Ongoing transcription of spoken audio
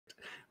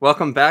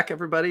Welcome back,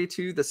 everybody,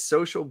 to the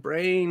Social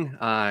Brain.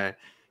 God,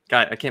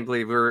 I can't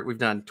believe we've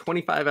done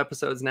 25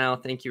 episodes now.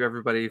 Thank you,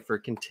 everybody, for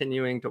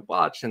continuing to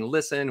watch and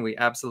listen. We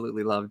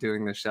absolutely love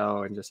doing the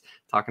show and just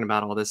talking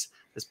about all this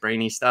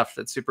brainy stuff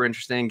that's super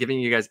interesting, giving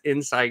you guys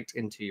insight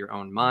into your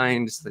own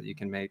mind so that you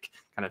can make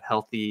kind of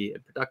healthy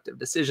and productive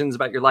decisions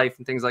about your life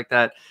and things like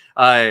that.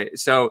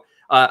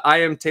 I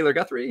am Taylor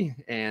Guthrie,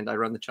 and I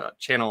run the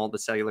channel The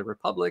Cellular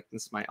Republic.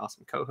 This is my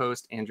awesome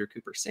co-host, Andrew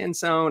Cooper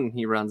Sansone, and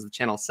he runs the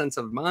channel Sense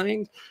of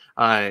Mind.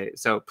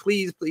 So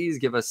please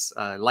give us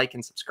a like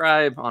and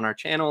subscribe on our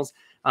channels.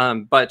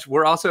 But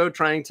we're also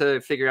trying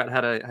to figure out how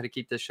to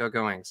keep this show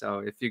going. So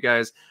if you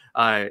guys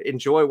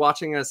enjoy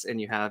watching us and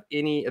you have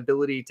any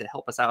ability to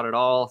help us out at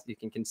all, you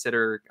can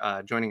consider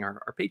joining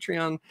our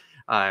Patreon.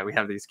 We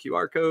have these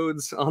QR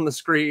codes on the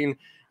screen.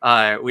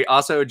 We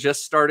also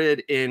just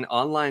started an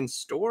online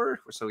store.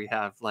 So we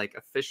have like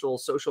official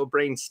Social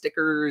Brain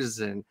stickers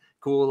and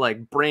cool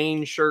like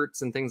brain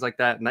shirts and things like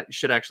that. And that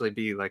should actually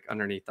be like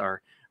underneath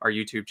our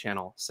YouTube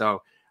channel.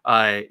 So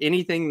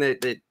anything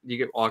that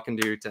you all can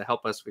do to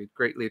help us, we'd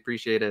greatly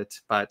appreciate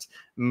it. But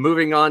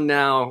moving on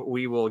now,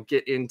 we will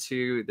get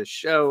into the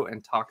show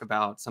and talk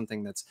about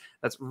something that's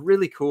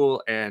really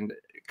cool and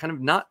kind of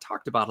not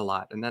talked about a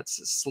lot, and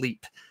that's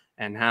sleep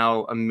and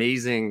how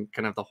amazing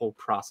kind of the whole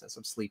process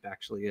of sleep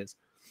actually is.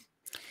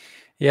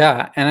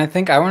 Yeah, and I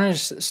think I want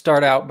to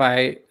start out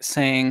by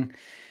saying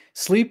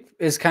sleep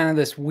is kind of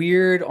this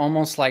weird,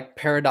 almost like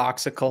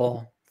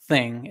paradoxical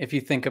thing, if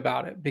you think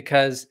about it,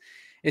 because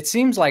it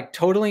seems like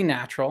totally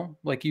natural.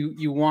 Like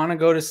you want to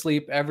go to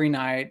sleep every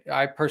night.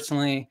 I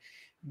personally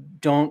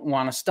don't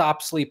want to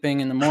stop sleeping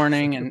in the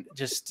morning and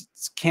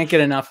just can't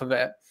get enough of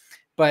it.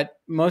 But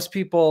most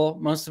people,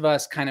 most of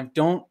us kind of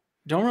don't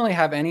really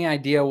have any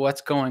idea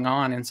what's going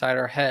on inside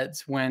our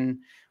heads when,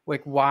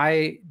 like,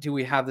 why do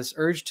we have this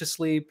urge to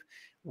sleep?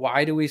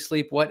 Why do we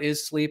sleep? What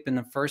is sleep in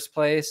the first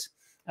place?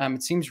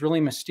 It seems really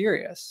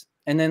mysterious.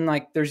 And then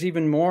like there's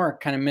even more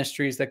kind of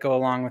mysteries that go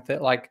along with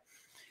it. Like,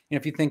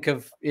 if you think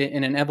of it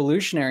in an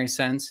evolutionary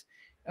sense,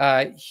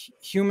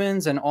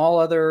 humans and all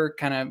other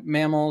kind of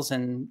mammals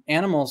and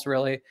animals,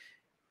 really,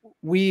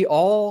 we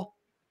all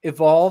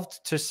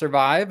evolved to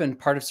survive, and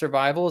part of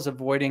survival is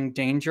avoiding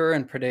danger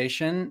and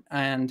predation.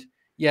 And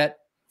yet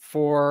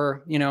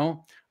for,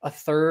 a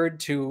third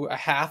to a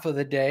half of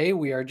the day,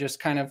 we are just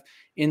kind of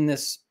in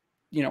this,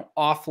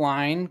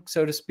 offline,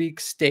 so to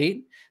speak,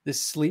 state,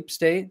 this sleep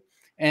state.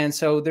 And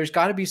so there's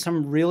got to be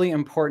some really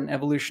important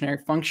evolutionary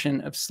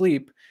function of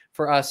sleep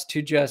for us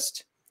to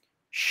just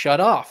shut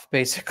off,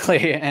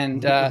 basically,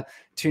 and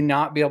to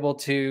not be able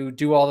to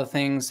do all the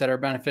things that are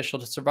beneficial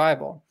to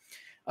survival.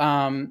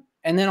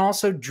 And then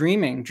also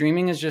dreaming.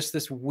 Dreaming is just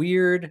this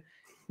weird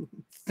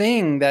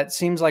thing that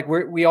seems like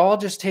we all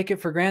just take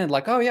it for granted.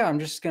 Like, oh yeah, I'm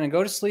just going to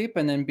go to sleep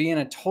and then be in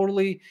a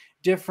totally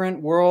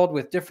different world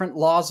with different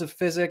laws of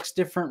physics,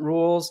 different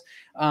rules.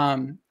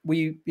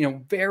 We,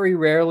 very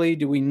rarely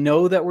do we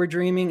know that we're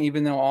dreaming,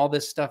 even though all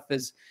this stuff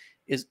is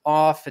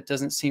off. It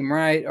doesn't seem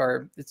right,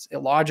 or it's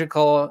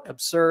illogical,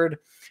 absurd.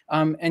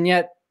 And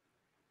yet,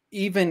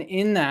 even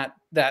in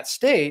that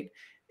state,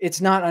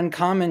 it's not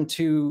uncommon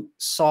to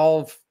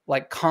solve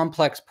like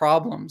complex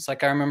problems.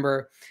 Like I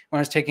remember when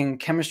I was taking a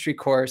chemistry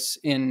course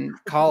in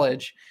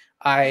college,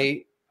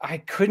 I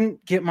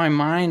couldn't get my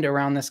mind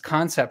around this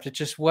concept. It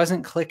just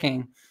wasn't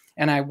clicking.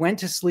 And I went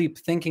to sleep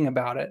thinking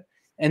about it.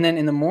 And then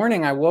in the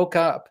morning I woke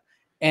up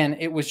and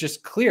it was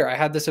just clear. I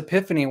had this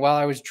epiphany while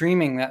I was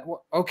dreaming that,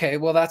 okay,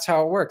 well, that's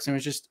how it works. And it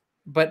was just,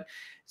 but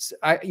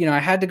I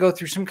had to go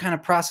through some kind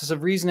of process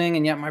of reasoning,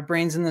 and yet my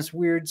brain's in this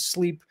weird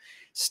sleep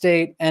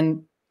state.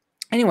 And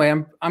anyway,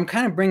 I'm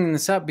kind of bringing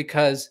this up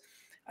because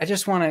I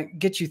just want to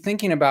get you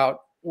thinking about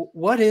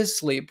what is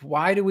sleep?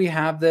 Why do we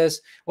have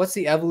this? What's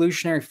the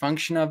evolutionary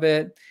function of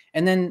it?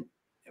 And then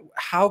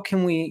how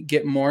can we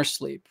get more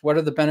sleep? What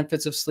are the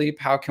benefits of sleep?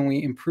 How can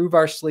we improve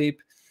our sleep?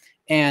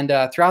 And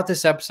throughout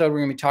this episode, we're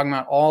going to be talking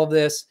about all of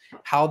this,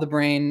 how the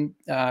brain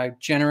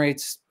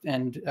generates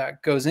and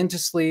goes into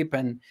sleep,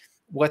 and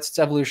what's its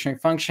evolutionary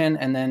function.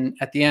 And then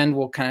at the end,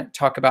 we'll kind of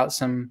talk about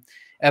some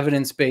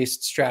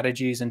evidence-based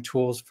strategies and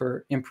tools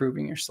for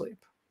improving your sleep.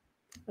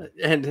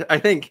 And I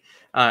think,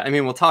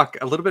 we'll talk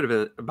a little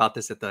bit about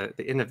this at the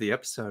end of the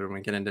episode when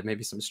we get into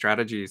maybe some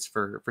strategies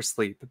for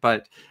sleep.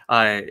 But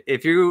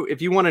if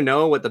you want to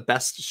know what the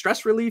best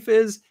stress relief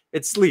is,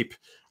 it's sleep.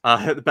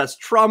 The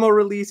best trauma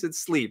release, it's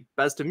sleep.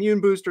 Best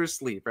immune booster,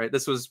 sleep, right?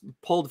 This was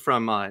pulled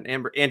from an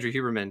Andrew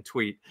Huberman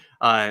tweet.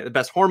 The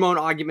best hormone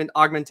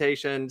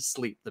augmentation,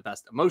 sleep. The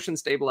best emotion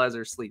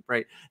stabilizer, sleep,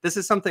 right? This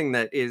is something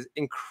that is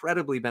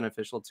incredibly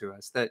beneficial to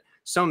us that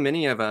so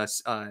many of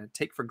us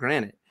take for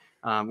granted.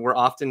 We're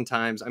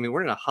oftentimes,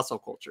 we're in a hustle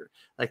culture.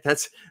 Like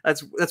that's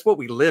what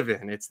we live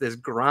in. It's this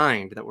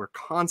grind that we're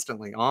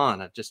constantly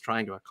on of just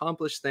trying to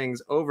accomplish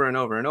things over and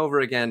over and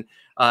over again,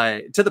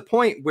 to the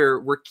point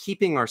where we're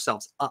keeping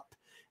ourselves up.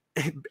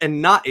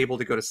 and not able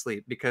to go to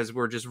sleep because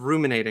we're just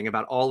ruminating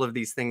about all of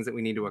these things that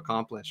we need to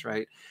accomplish,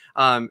 right?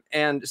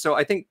 And so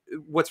I think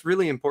what's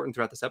really important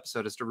throughout this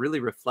episode is to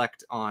really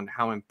reflect on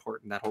how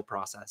important that whole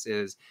process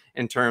is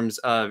in terms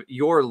of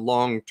your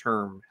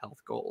long-term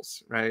health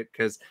goals, right?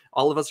 Because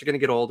all of us are going to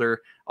get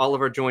older, all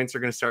of our joints are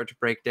going to start to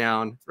break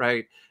down,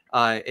 right?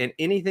 And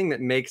anything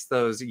that makes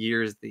those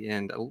years at the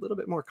end a little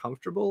bit more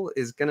comfortable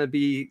is going to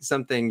be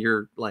something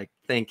you're like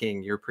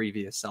thanking your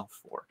previous self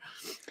for.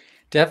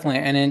 Definitely.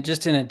 And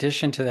in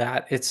addition to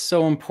that, it's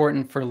so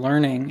important for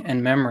learning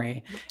and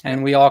memory. And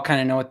Yeah. we all kind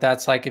of know what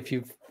that's like if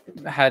you've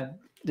had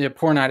a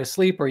poor night of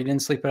sleep or you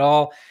didn't sleep at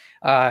all.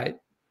 The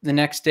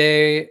next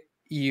day,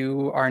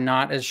 you are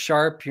not as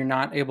sharp. You're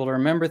not able to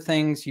remember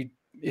things.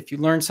 If you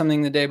learned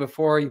something the day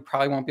before, you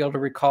probably won't be able to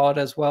recall it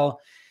as well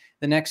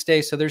the next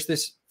day. So there's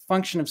this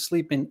function of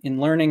sleep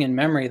in learning and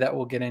memory that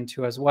we'll get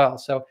into as well.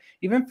 So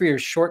even for your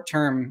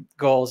short-term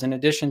goals, in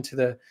addition to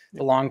the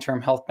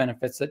long-term health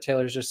benefits that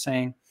Taylor's just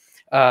saying,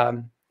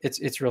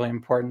 it's really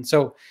important.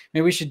 So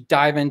maybe we should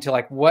dive into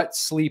like what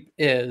sleep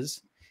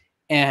is.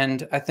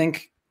 And I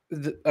think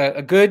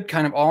a good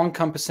kind of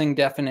all-encompassing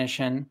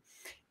definition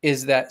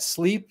is that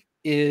sleep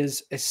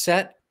is a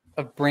set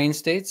of brain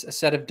states, a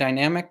set of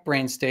dynamic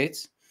brain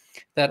states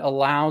that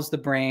allows the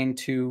brain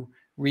to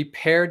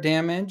repair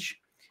damage,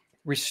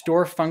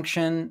 restore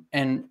function,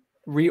 and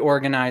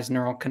reorganize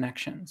neural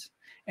connections.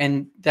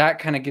 And that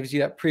kind of gives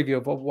you that preview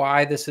of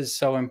why this is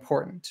so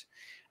important.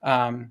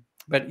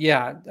 But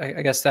yeah,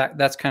 I guess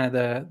that's kind of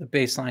the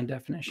baseline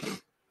definition.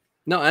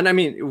 No, and I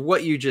mean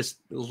what you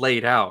just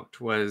laid out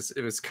was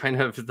kind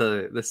of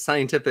the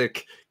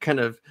scientific kind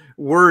of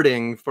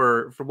wording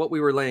for what we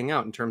were laying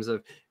out in terms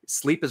of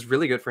sleep is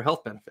really good for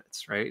health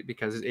benefits, right?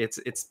 Because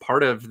it's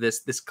part of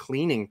this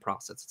cleaning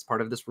process, it's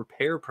part of this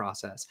repair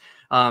process,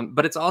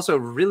 but it's also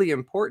really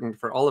important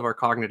for all of our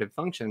cognitive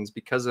functions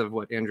because of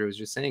what Andrew was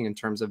just saying in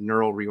terms of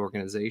neural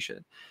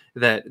reorganization.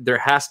 That there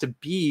has to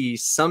be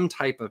some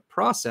type of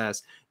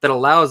process that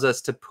allows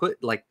us to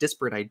put like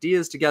disparate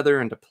ideas together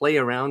and to play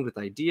around with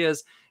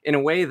ideas in a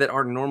way that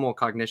our normal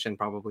cognition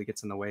probably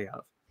gets in the way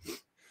of.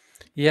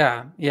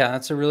 Yeah,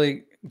 that's a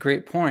really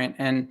great point.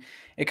 And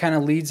it kind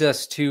of leads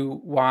us to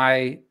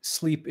why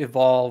sleep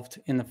evolved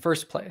in the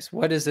first place.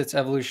 What is its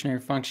evolutionary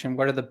function?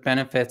 What are the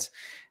benefits,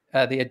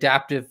 the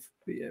adaptive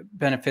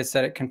benefits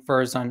that it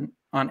confers on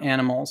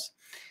animals?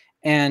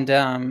 And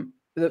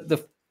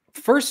the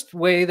first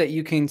way that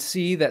you can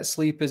see that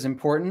sleep is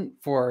important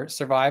for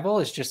survival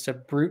is just a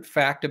brute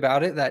fact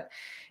about it, that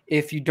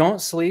if you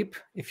don't sleep,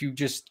 if you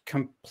just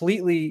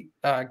completely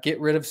get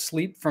rid of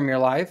sleep from your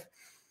life,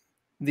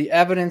 the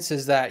evidence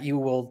is that you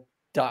will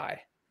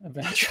die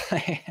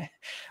eventually.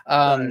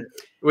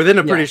 Within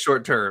a pretty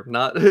short term,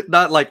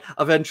 not like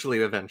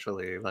eventually,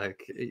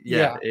 like,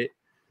 yeah,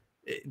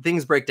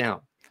 things break down.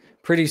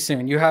 Pretty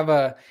soon. You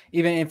have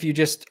even if you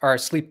just are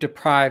sleep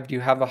deprived, you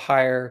have a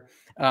higher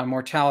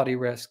mortality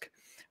risk.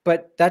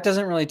 But that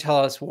doesn't really tell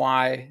us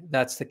why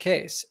that's the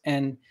case.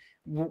 And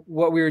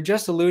what we were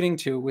just alluding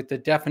to with the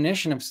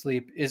definition of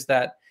sleep is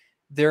that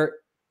there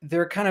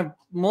are kind of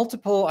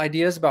multiple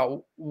ideas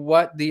about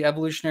what the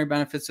evolutionary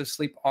benefits of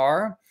sleep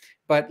are.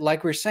 But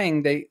like we're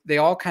saying, they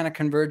all kind of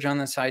converge on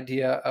this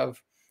idea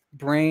of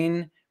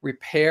brain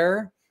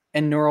repair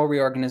and neural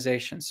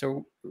reorganization.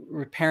 So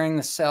repairing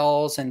the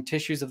cells and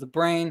tissues of the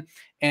brain,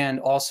 and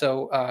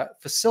also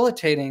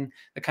facilitating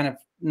the kind of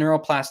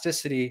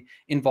neuroplasticity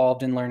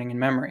involved in learning and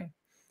memory.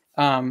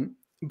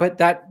 But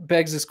that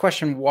begs this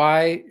question: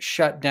 why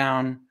shut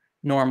down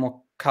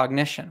normal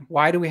cognition?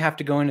 Why do we have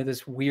to go into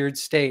this weird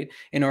state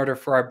in order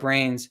for our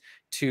brains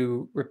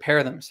to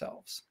repair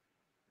themselves?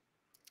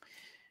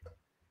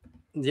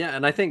 Yeah,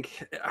 and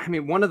I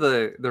mean, one of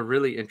the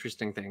really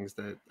interesting things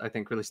that I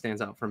think really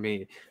stands out for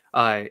me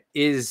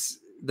is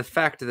the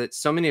fact that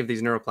so many of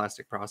these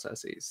neuroplastic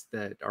processes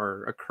that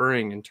are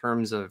occurring in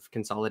terms of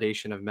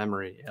consolidation of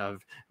memory,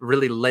 of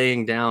really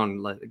laying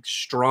down like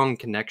strong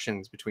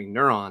connections between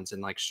neurons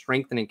and like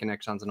strengthening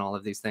connections and all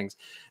of these things,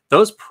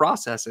 those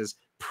processes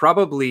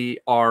probably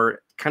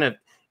are kind of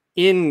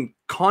in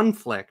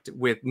conflict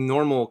with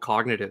normal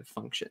cognitive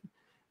function.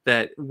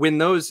 That when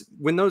those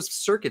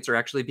circuits are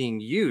actually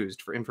being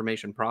used for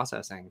information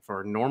processing,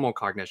 for normal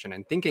cognition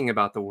and thinking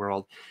about the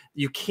world,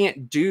 you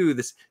can't do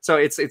this. So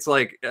it's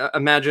like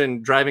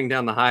imagine driving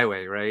down the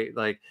highway, right?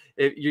 Like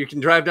you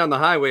can drive down the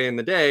highway in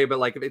the day, but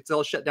like if it's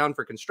all shut down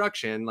for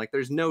construction, like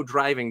there's no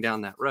driving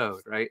down that road,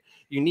 right?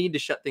 You need to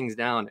shut things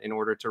down in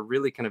order to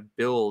really kind of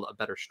build a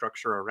better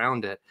structure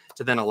around it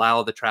to then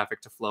allow the traffic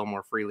to flow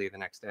more freely the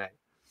next day.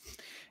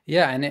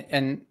 Yeah,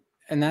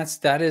 and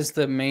that is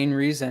the main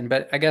reason.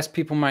 But I guess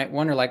people might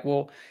wonder, like,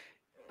 well,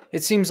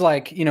 it seems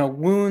like,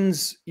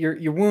 wounds,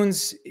 your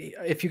wounds,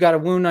 if you got a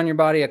wound on your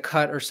body, a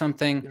cut or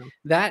something, Yeah.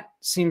 that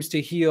seems to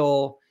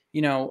heal.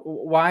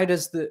 Why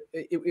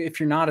if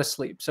you're not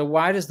asleep, so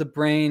why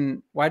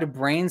do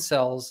brain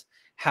cells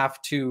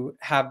have to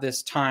have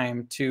this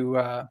time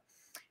to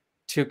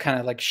kind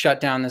of like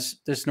shut down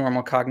this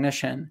normal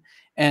cognition?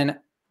 And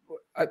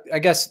I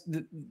guess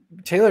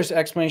Taylor's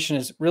explanation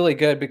is really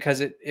good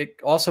because it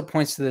also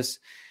points to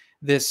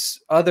this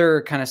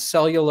other kind of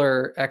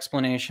cellular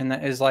explanation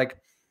that is like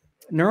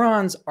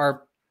neurons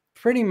are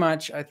pretty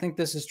much, I think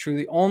this is true,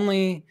 the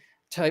only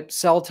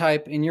cell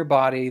type in your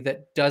body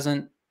that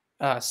doesn't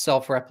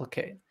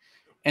self-replicate.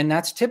 And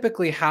that's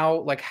typically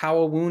how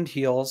a wound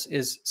heals,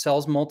 is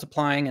cells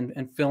multiplying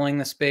and filling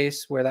the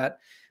space where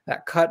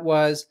that cut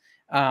was,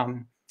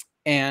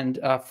 and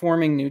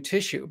forming new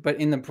tissue. But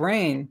in the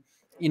brain,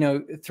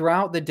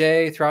 throughout the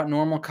day, throughout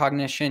normal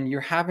cognition,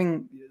 you're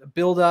having a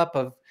buildup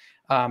of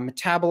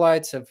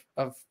metabolites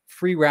of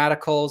free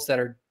radicals that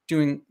are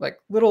doing like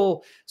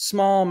little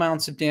small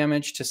amounts of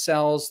damage to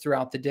cells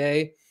throughout the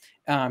day,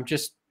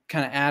 just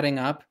kind of adding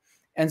up.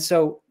 And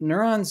so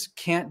neurons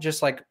can't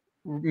just like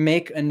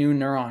make a new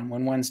neuron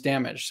when one's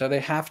damaged. So they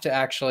have to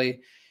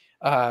actually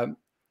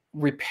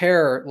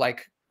repair,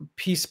 like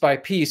piece by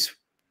piece,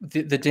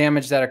 the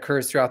damage that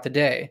occurs throughout the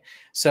day.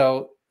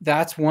 So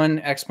that's one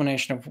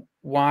explanation of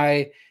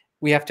why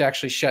we have to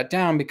actually shut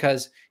down,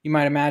 because you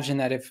might imagine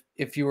that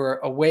if you were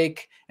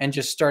awake and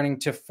just starting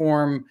to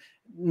form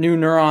new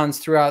neurons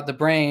throughout the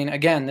brain,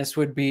 again, this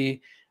would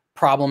be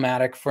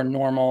problematic for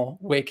normal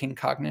waking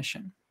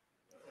cognition.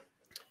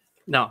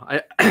 No,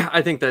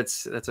 I think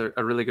that's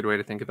a really good way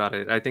to think about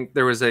it. I think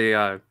there was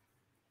an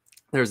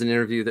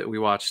interview that we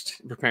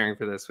watched preparing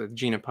for this with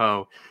Gina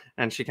Poe,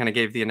 and she kind of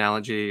gave the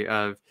analogy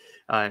of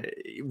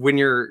when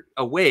you're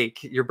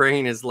awake, your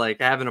brain is like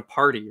having a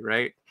party,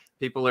 right?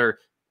 People are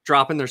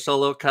dropping their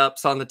solo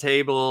cups on the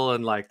table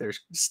and like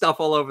there's stuff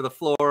all over the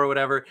floor or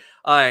whatever.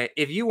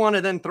 If you want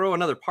to then throw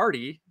another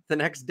party the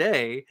next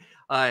day,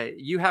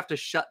 you have to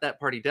shut that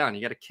party down.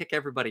 You got to kick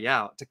everybody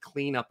out to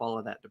clean up all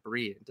of that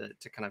debris and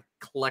to kind of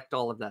collect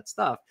all of that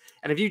stuff.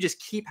 And if you just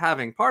keep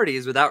having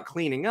parties without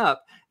cleaning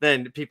up,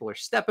 then people are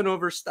stepping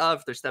over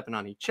stuff. They're stepping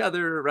on each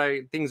other,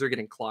 right? Things are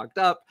getting clogged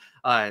up.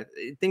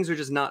 Things are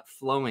just not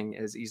flowing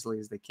as easily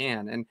as they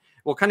can. And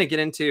we'll kind of get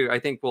into, I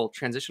think we'll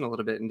transition a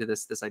little bit into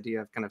this idea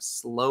of kind of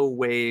slow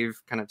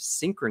wave kind of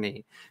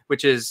synchrony,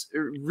 which is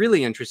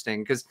really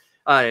interesting because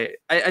I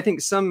think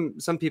some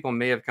people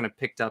may have kind of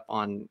picked up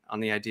on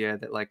the idea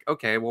that like,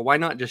 okay, well, why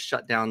not just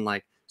shut down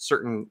like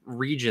certain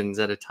regions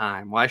at a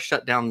time? Why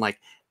shut down like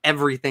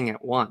everything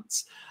at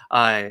once?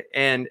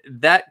 And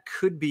that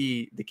could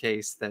be the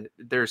case, that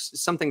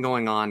there's something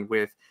going on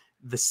with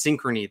the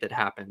synchrony that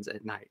happens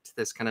at night,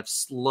 this kind of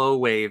slow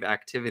wave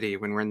activity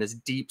when we're in this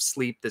deep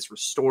sleep, this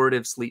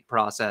restorative sleep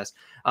process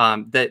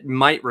that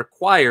might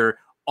require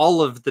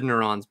all of the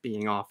neurons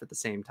being off at the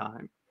same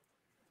time.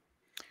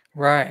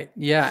 Right.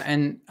 Yeah.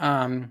 And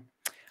I'm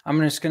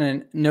just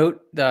going to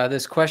note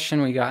this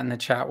question we got in the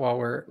chat while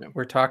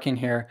we're talking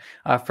here,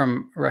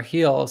 from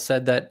Raheel,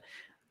 said that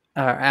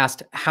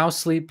asked how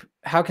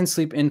can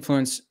sleep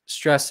influence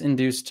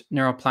stress-induced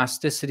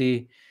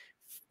neuroplasticity,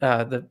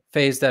 the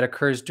phase that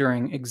occurs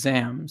during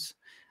exams.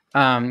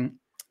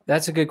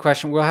 That's a good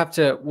question.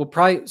 We'll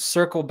probably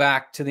circle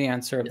back to the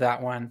answer of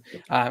that one,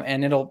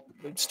 and it'll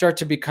start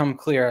to become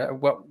clear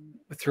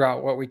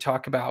throughout what we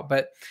talk about.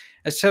 But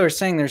as Taylor's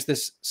saying, there's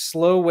this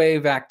slow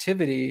wave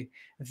activity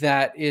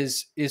that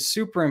is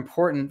super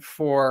important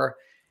for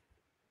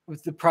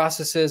the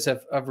processes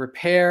of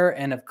repair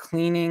and of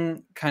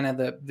cleaning kind of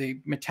the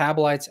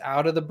metabolites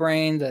out of the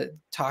brain, the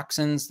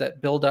toxins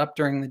that build up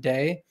during the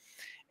day.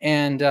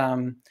 And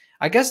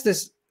I guess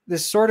this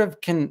sort of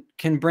can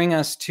bring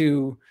us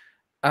to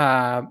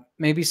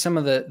maybe some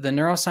of the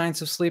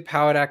neuroscience of sleep,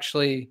 how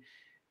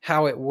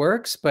it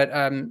works. But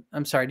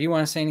I'm sorry, do you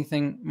want to say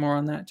anything more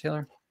on that,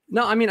 Taylor?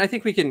 No, I mean, I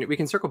think we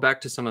can circle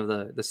back to some of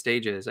the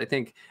stages. I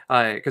think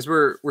because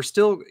we're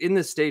still in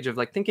this stage of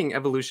like thinking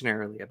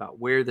evolutionarily about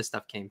where this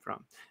stuff came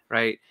from,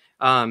 right?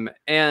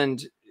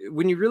 And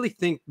when you really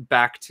think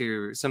back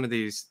to some of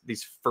these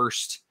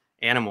first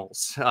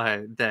animals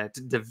that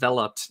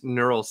developed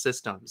neural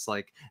systems,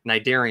 like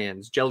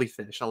cnidarians,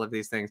 jellyfish, all of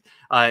these things,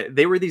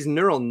 they were these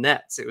neural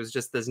nets. It was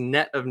just this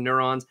net of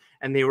neurons,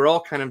 and they were all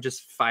kind of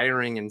just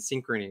firing in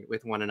synchrony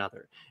with one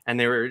another, and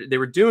they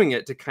were doing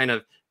it to kind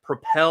of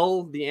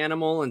propel the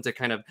animal and to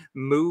kind of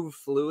move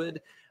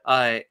fluid.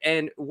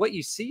 And what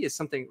you see is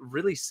something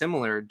really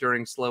similar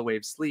during slow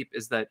wave sleep,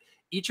 is that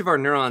each of our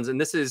neurons,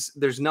 and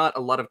there's not a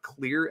lot of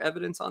clear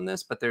evidence on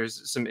this, but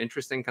there's some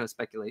interesting kind of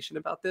speculation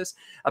about this,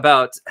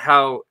 about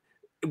how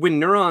when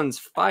neurons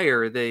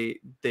fire, they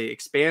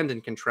expand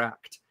and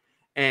contract.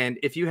 And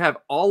if you have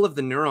all of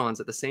the neurons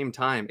at the same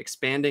time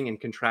expanding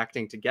and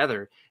contracting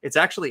together, it's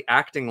actually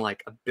acting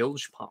like a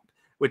bilge pump,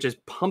 which is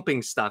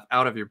pumping stuff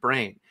out of your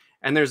brain.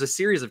 And there's a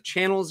series of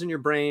channels in your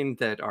brain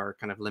that are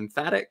kind of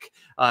lymphatic.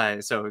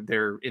 So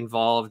they're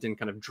involved in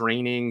kind of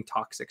draining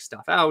toxic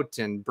stuff out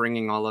and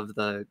bringing all of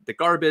the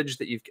garbage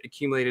that you've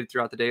accumulated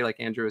throughout the day, like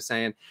Andrew was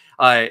saying.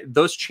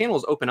 Those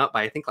channels open up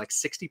by, I think, like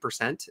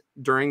 60%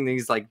 during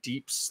these like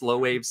deep, slow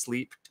wave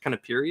sleep kind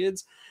of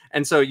periods.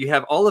 And so you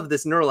have all of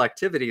this neural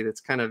activity that's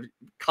kind of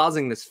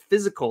causing this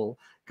physical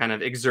kind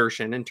of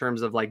exertion in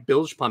terms of like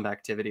bilge pump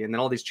activity, and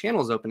then all these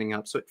channels opening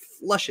up. So it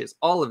flushes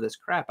all of this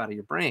crap out of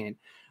your brain.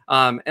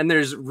 And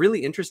there's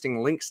really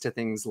interesting links to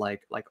things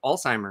like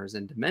Alzheimer's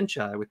and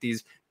dementia with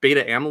these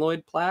beta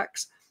amyloid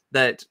plaques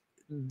that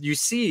you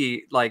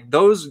see, like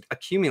those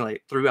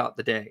accumulate throughout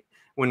the day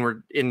when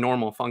we're in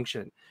normal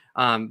function.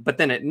 But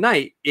then at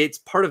night, it's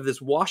part of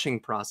this washing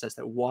process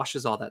that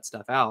washes all that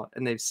stuff out.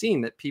 And they've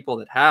seen that people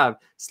that have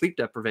sleep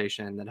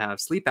deprivation, that have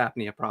sleep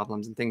apnea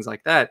problems and things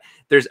like that,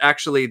 there's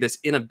actually this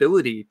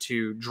inability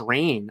to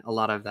drain a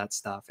lot of that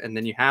stuff. And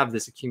then you have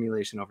this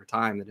accumulation over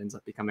time that ends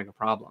up becoming a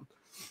problem.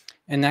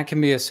 And that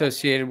can be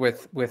associated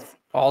with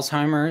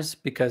Alzheimer's,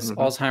 because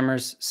Mm-hmm.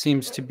 Alzheimer's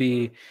seems to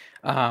be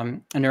a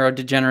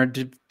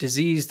neurodegenerative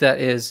disease that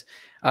is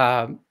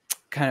kind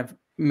of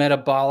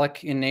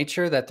metabolic in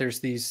nature, that there's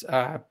these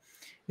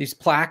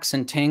plaques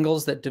and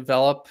tangles that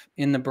develop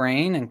in the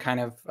brain and kind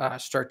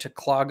of start to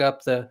clog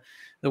up the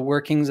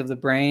workings of the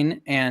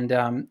brain.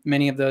 And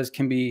many of those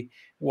can be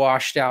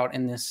washed out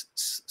in this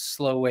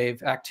slow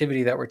wave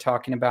activity that we're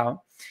talking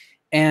about.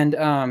 And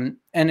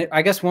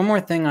I guess one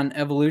more thing on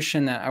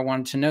evolution that I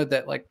wanted to note,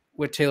 that like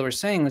what Taylor was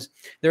saying, was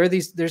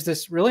there's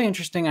this really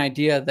interesting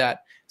idea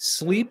that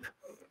sleep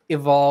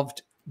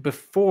evolved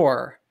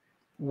before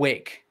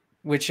wake,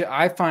 which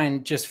I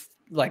find just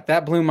like,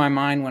 that blew my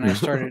mind when I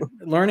started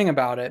learning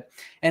about it.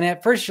 And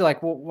at first you're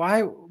like, well,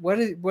 why, what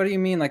do you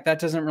mean? Like, that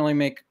doesn't really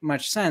make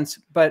much sense.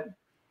 But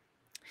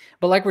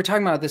like we're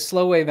talking about, this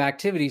slow wave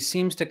activity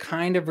seems to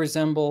kind of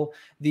resemble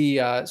the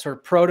sort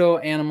of proto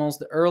animals,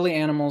 the early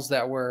animals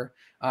that were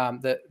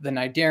the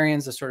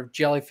cnidarians, the sort of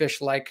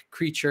jellyfish-like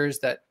creatures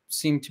that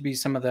seem to be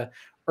some of the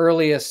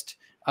earliest,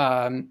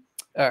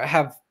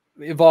 have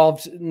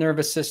evolved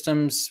nervous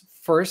systems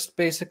first,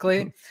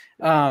 basically.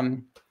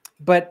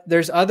 But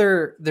there's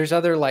other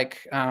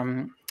like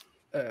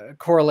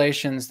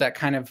correlations that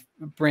kind of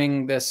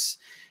bring this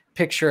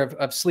picture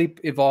of sleep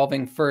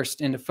evolving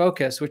first into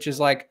focus, which is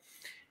like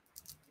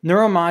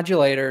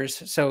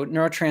neuromodulators, so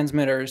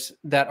neurotransmitters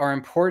that are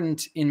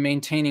important in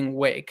maintaining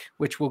wake,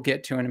 which we'll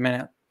get to in a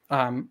minute.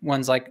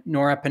 Ones like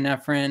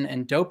norepinephrine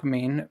and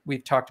dopamine,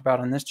 we've talked about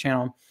on this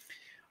channel,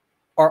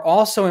 are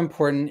also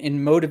important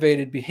in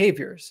motivated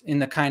behaviors, in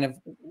the kind of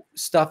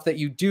stuff that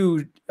you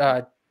do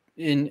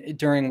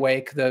during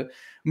wake, the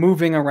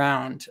moving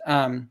around.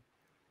 And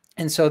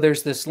so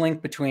there's this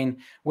link between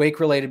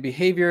wake-related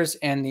behaviors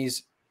and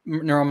these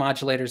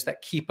neuromodulators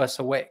that keep us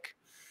awake.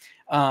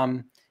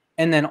 And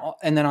then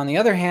on the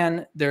other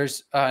hand,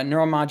 there's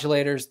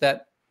neuromodulators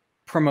that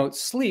promote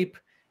sleep,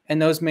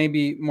 and those may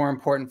be more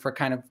important for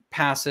kind of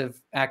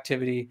passive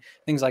activity,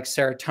 things like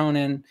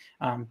serotonin.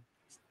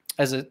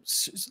 As a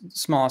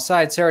small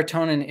aside,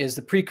 serotonin is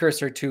the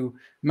precursor to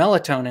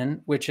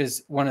melatonin, which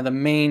is one of the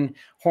main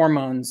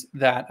hormones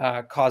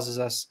that causes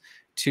us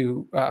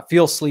to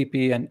feel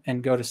sleepy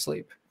and go to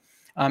sleep.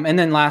 And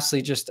then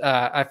lastly, just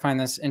I find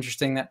this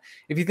interesting, that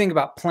if you think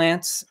about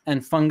plants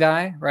and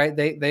fungi, right,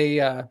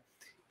 they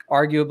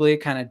arguably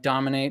kind of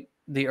dominate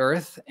the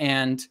earth,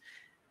 and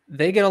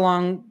they get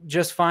along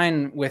just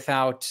fine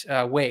without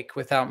wake,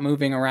 without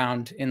moving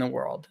around in the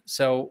world.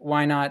 So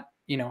why not,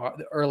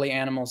 the early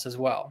animals as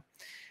well?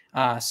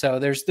 So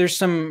there's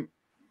some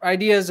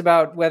ideas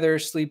about whether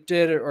sleep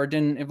did or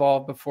didn't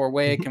evolve before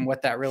wake, and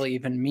what that really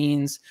even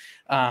means.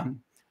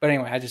 But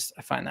anyway,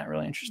 I find that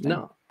really interesting.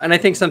 No, and I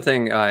think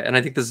something, and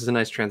I think this is a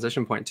nice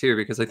transition point too,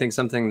 because I think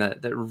something that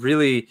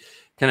really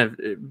kind of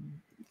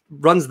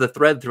runs the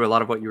thread through a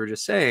lot of what you were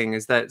just saying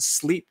is that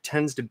sleep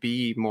tends to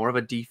be more of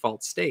a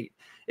default state.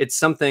 It's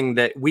something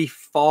that we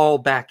fall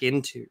back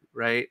into,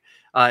 right?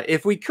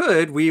 If we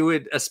could, we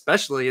would,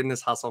 especially in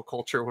this hustle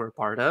culture we're a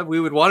part of, we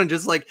would want to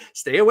just like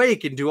stay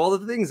awake and do all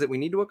of the things that we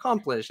need to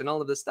accomplish and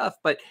all of this stuff.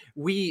 But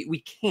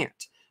we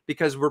can't,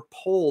 because we're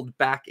pulled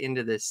back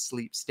into this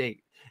sleep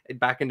state,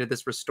 back into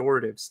this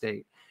restorative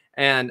state.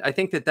 And I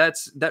think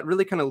that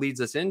really kind of leads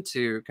us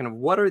into kind of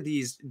what are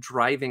these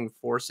driving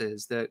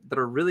forces that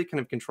are really kind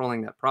of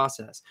controlling that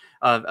process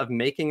of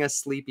making us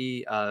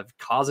sleepy, of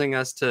causing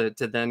us to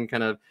then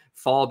kind of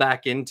fall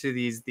back into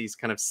these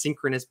kind of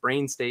synchronous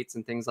brain states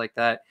and things like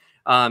that.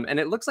 And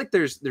it looks like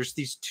there's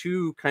these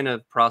two kind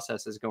of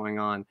processes going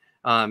on.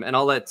 And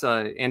I'll let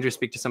Andrew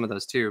speak to some of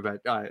those too,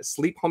 but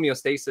sleep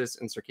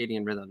homeostasis and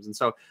circadian rhythms. And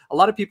so a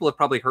lot of people have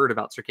probably heard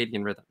about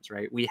circadian rhythms,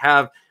 right? We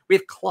have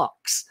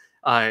clocks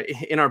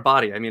in our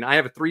body. I mean, I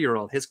have a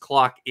 3-year-old. His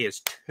clock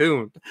is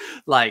tuned.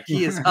 Like,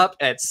 he is up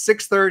at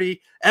 6:30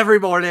 every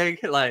morning.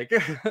 Like,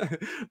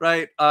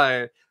 right?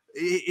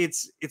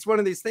 It's one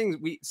of these things.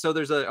 So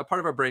there's a part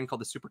of our brain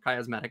called the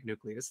suprachiasmatic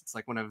nucleus. It's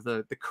like one of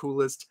the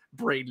coolest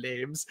brain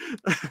names.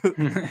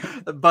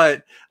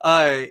 But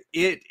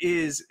it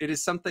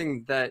is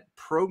something that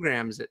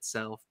programs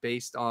itself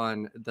based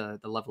on the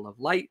level of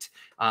light.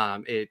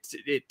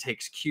 It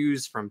takes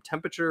cues from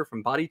temperature,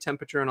 from body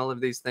temperature, and all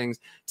of these things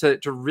to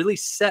really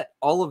set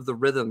all of the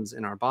rhythms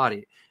in our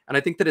body. And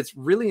I think that it's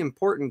really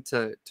important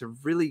to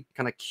really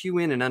kind of cue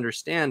in and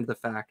understand the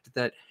fact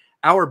that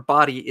our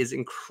body is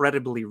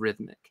incredibly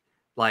rhythmic.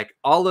 Like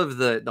all of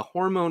the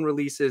hormone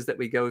releases that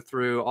we go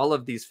through, all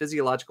of these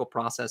physiological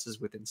processes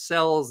within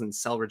cells and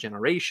cell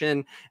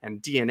regeneration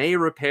and DNA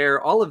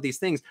repair, all of these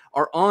things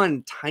are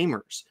on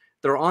timers.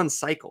 They're on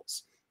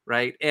cycles,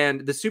 right?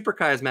 And the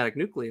suprachiasmatic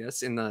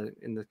nucleus in the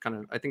kind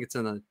of, I think it's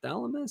in the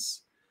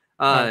thalamus.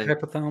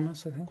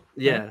 Hypothalamus, I think.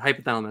 Yeah,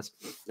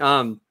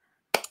 hypothalamus.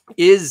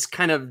 Is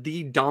kind of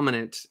the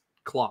dominant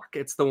clock.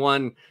 It's the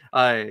one,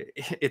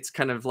 it's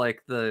kind of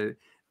like the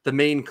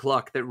main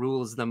clock that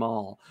rules them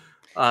all,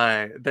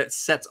 that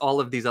sets all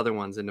of these other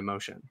ones into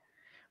motion.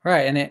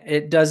 Right, and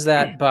it does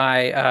that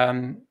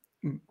by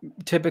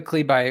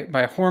typically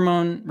by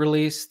hormone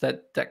release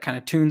that kind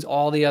of tunes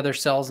all the other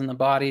cells in the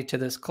body to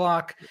this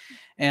clock,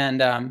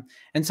 and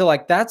so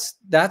like that's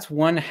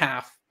one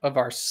half of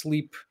our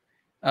sleep.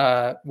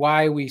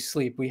 Why we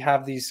sleep. We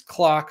have these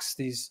clocks,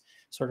 these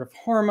sort of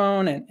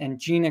hormone and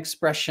gene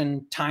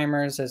expression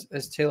timers,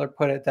 as Taylor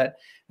put it, that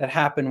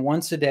happen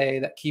once a day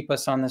that keep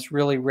us on this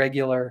really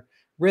regular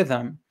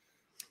rhythm.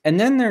 And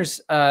then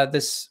there's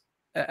this,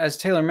 as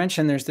Taylor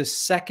mentioned, there's this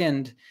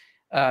second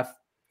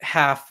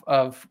half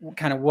of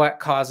kind of what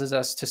causes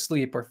us to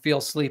sleep or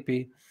feel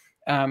sleepy,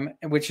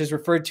 which is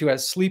referred to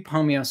as sleep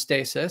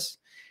homeostasis.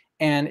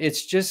 And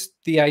it's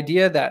just the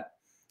idea that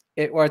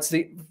it's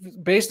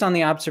based on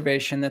the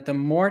observation that the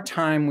more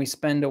time we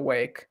spend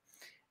awake,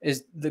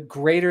 is the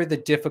greater the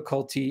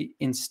difficulty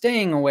in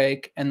staying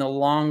awake and the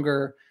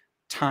longer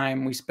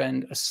time we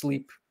spend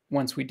asleep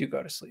once we do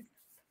go to sleep.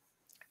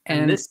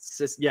 And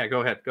this is, yeah,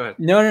 go ahead.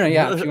 No.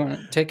 Yeah, if you want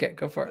to take it,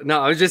 go for it. No,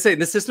 I was just saying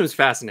this system is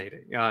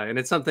fascinating, and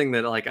it's something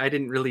that like I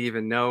didn't really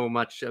even know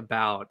much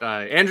about.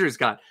 Andrew's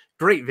got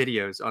great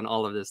videos on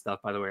all of this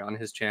stuff, by the way, on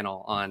his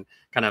channel, on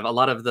kind of a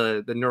lot of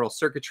the neural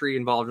circuitry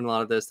involved in a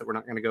lot of this that we're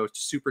not going to go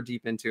super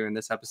deep into in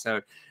this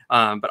episode,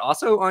 but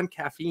also on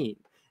caffeine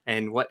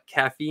and what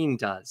caffeine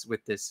does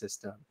with this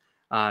system.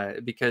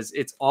 Because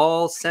it's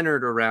all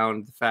centered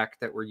around the fact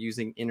that we're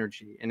using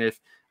energy. And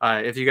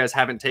if you guys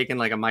haven't taken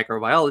like a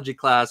microbiology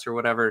class or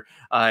whatever,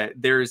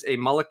 there's a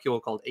molecule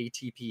called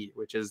ATP,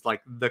 which is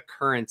like the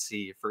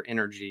currency for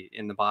energy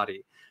in the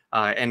body.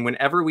 And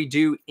whenever we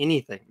do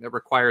anything that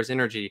requires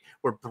energy,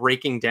 we're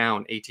breaking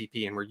down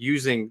ATP, and we're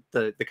using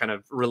the kind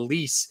of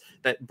release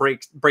that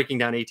breaking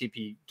down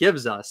ATP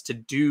gives us to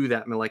do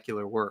that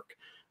molecular work.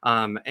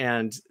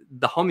 And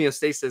the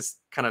homeostasis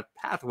kind of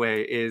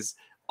pathway is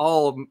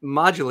all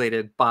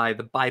modulated by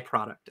the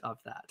byproduct of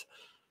that.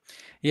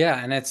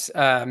 Yeah, and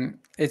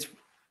it's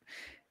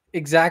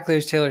exactly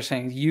as Taylor's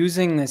saying,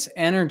 using this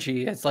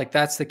energy. It's like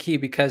that's the key,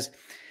 because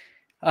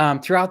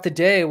throughout the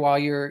day, while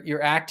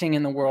you're acting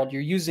in the world,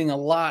 you're using a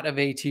lot of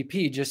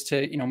ATP just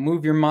to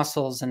move your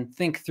muscles and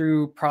think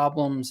through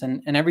problems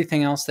and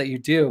everything else that you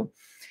do.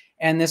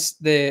 And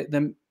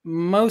the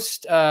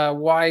most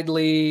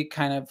widely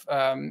kind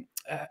of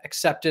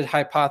accepted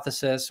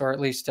hypothesis, or at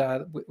least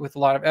with a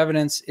lot of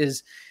evidence,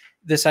 is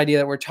this idea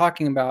that we're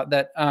talking about,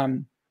 that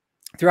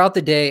throughout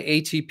the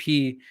day,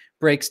 ATP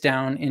breaks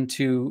down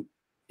into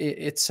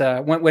it's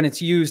when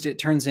it's used, it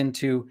turns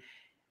into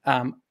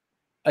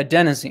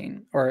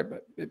adenosine,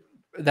 or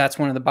that's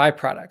one of the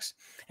byproducts.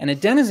 And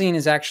adenosine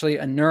is actually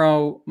a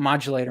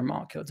neuromodulator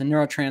molecule. It's a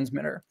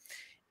neurotransmitter.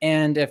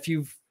 And if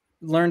you've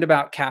learned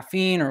about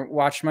caffeine or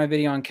watched my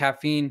video on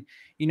caffeine,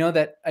 you know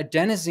that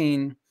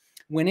adenosine,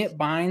 when it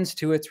binds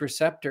to its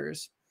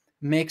receptors,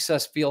 makes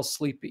us feel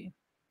sleepy.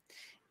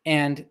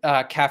 And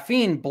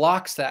caffeine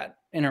blocks that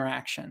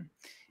interaction.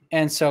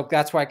 And so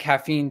that's why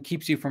caffeine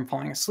keeps you from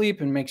falling asleep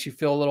and makes you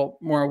feel a little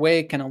more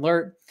awake and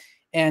alert.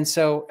 And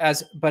so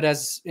as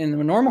in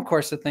the normal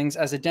course of things,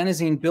 as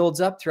adenosine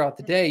builds up throughout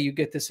the day, you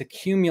get this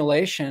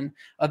accumulation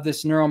of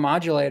this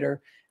neuromodulator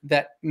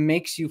that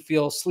makes you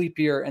feel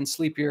sleepier and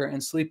sleepier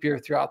and sleepier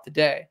throughout the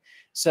day.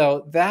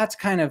 So that's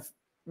kind of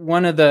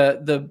one of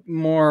the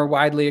more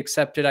widely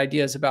accepted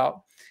ideas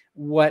about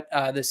what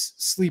this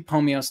sleep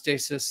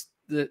homeostasis,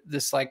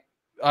 this like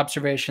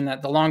observation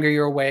that the longer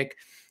you're awake,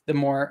 the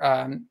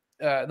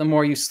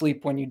more you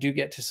sleep when you do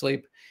get to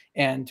sleep,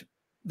 and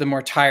the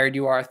more tired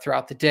you are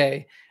throughout the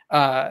day.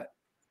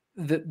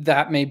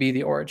 That may be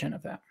the origin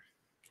of that.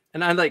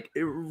 And I like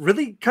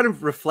really kind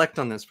of reflect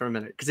on this for a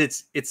minute,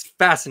 because it's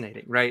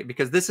fascinating, right?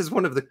 Because this is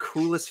one of the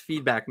coolest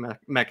feedback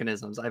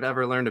mechanisms I've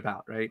ever learned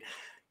about, right?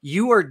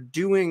 You are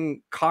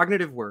doing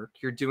cognitive work,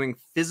 you're doing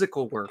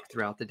physical work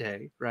throughout the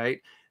day, right?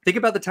 Think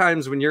about the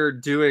times when you're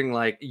doing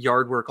like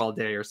yard work all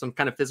day or some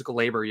kind of physical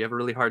labor, you have a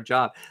really hard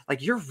job,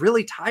 like you're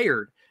really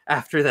tired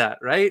after that,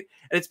 right?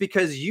 And it's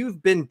because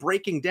you've been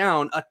breaking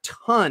down a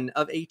ton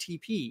of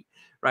ATP,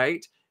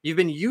 right? You've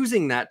been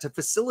using that to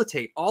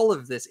facilitate all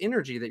of this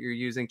energy that you're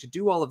using to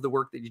do all of the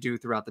work that you do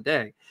throughout the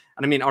day.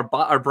 And I mean,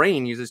 our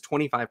brain uses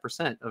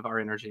 25% of our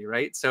energy,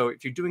 right? So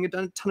if you're doing a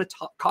ton of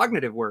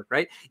cognitive work,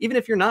 right? Even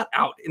if you're not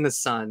out in the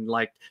sun,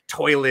 like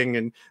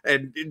toiling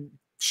and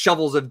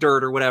shovels of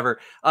dirt or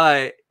whatever,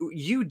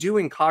 you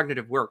doing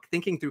cognitive work,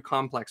 thinking through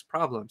complex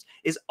problems,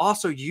 is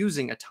also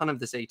using a ton of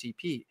this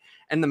ATP.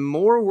 And the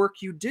more work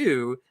you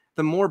do,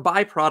 the more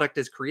byproduct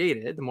is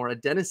created, the more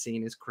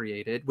adenosine is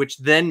created, which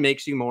then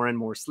makes you more and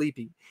more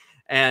sleepy.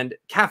 And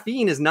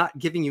caffeine is not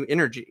giving you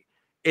energy.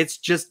 It's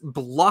just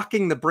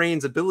blocking the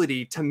brain's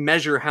ability to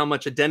measure how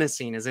much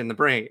adenosine is in the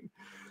brain.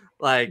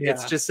 Like,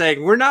 it's Yeah, just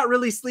saying, we're not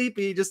really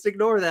sleepy, just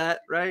ignore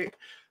that, right?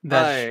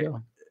 that's Uh,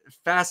 true.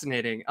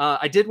 Fascinating.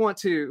 I did want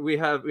to, we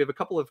have a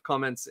couple of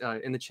comments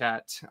in the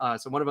chat.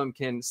 So one of them,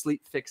 can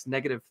sleep fix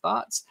negative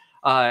thoughts?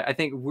 I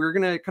think we're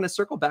going to kind of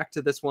circle back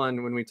to this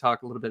one when we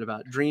talk a little bit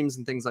about dreams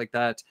and things like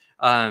that.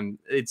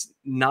 It's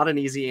not an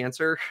easy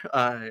answer.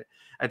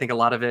 I think a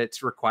lot of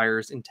it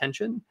requires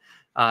intention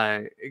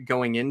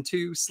going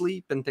into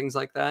sleep and things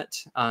like that.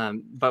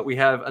 But we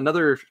have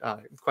another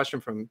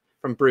question from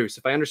Bruce.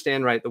 If I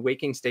understand right, the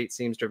waking state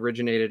seems to have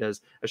originated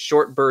as a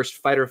short burst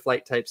fight or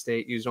flight type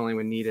state used only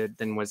when needed,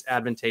 then was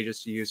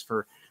advantageous to use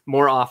for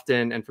more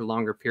often and for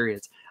longer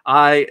periods.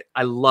 I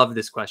love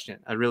this question.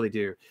 I really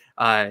do.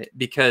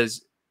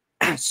 Because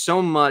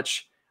so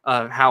much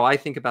how I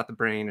think about the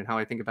brain and how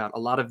I think about a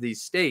lot of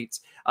these states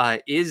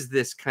is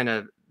this kind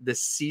of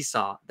this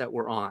seesaw that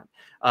we're on,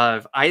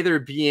 of either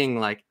being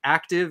like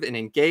active and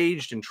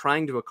engaged and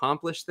trying to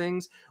accomplish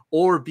things,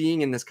 or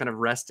being in this kind of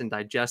rest and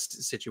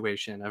digest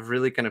situation of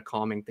really kind of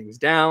calming things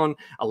down,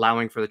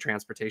 allowing for the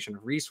transportation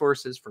of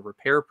resources for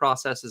repair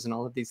processes and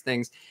all of these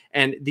things.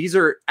 And these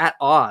are at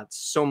odds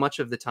so much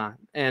of the time.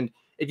 And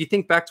if you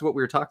think back to what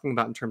we were talking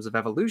about in terms of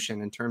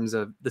evolution, in terms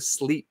of the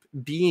sleep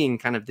being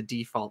kind of the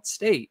default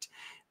state,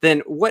 then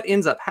what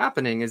ends up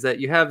happening is that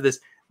you have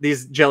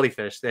these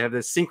jellyfish, they have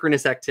this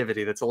synchronous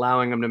activity that's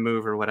allowing them to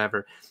move or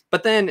whatever.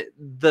 But then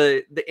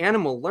the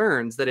animal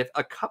learns that if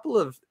a couple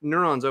of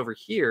neurons over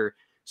here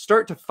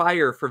start to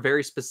fire for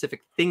very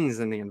specific things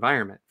in the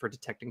environment, for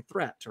detecting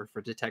threat or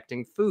for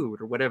detecting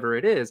food or whatever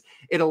it is,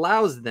 it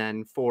allows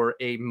then for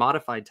a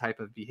modified type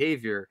of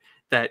behavior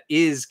that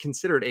is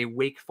considered a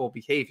wakeful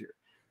behavior,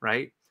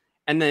 right?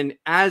 And then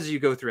as you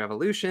go through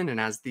evolution and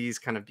as these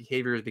kind of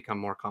behaviors become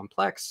more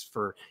complex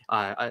for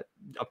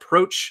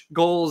approach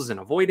goals and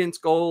avoidance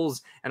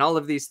goals and all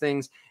of these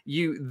things,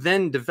 you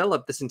then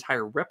develop this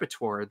entire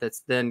repertoire that's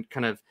then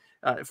kind of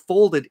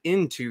folded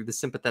into the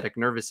sympathetic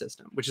nervous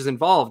system, which is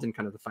involved in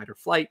kind of the fight or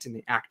flight and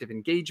the active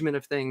engagement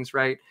of things,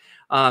 right?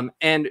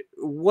 And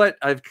what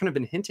I've kind of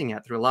been hinting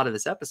at through a lot of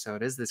this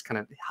episode is this kind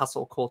of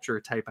hustle culture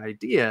type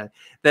idea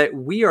that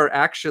we are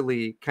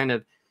actually kind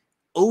of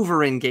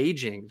over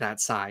engaging that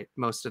side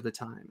most of the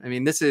time. I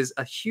mean, this is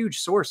a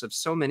huge source of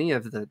so many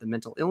of the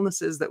mental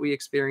illnesses that we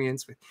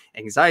experience, with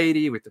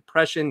anxiety, with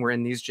depression. We're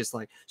in these just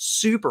like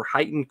super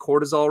heightened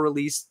cortisol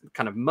release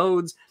kind of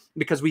modes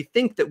because we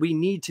think that we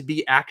need to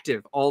be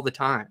active all the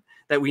time,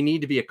 that we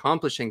need to be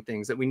accomplishing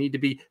things, that we need to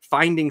be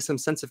finding some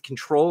sense of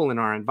control in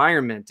our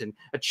environment and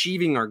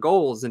achieving our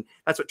goals. And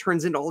that's what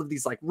turns into all of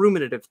these like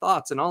ruminative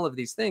thoughts and all of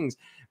these things,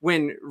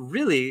 when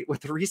really what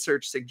the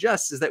research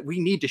suggests is that we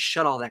need to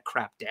shut all that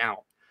crap down.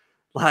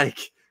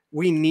 Like,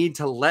 we need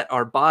to let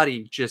our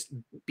body just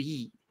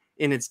be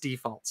in its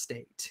default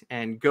state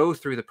and go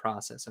through the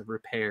process of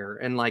repair.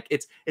 And like,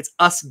 it's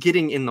us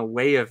getting in the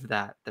way of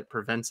that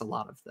prevents a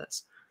lot of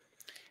this.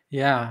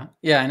 Yeah,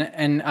 yeah,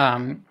 and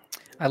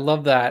I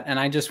love that, and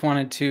I just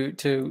wanted to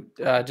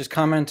just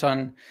comment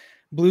on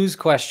Blue's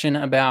question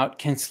about,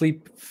 can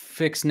sleep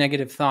fix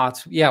negative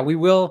thoughts? Yeah, we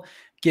will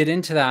get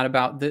into that,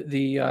 about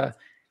the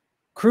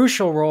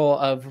crucial role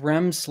of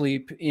REM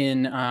sleep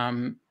in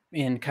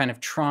kind of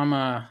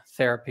trauma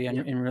therapy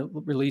and in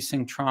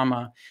releasing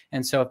trauma.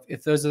 And so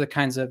if those are the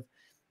kinds of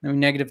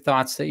negative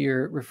thoughts that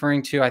you're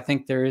referring to, I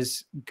think there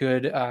is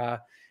good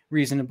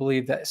reason to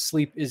believe that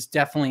sleep is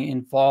definitely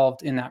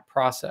involved in that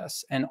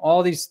process. And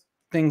all these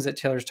things that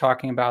Taylor's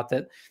talking about,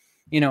 that,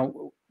 you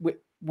know,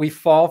 we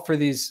fall for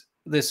this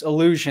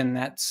illusion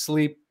that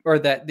sleep, or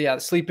that, yeah,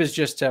 sleep is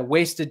just a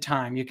wasted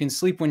time. You can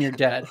sleep when you're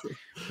dead.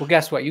 Well,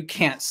 guess what? You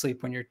can't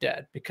sleep when you're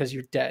dead, because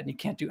you're dead and you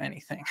can't do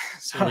anything.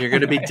 So you're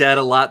going to be dead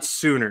a lot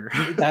sooner.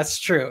 That's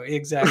true.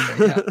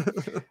 Exactly.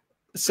 Yeah.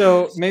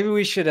 So maybe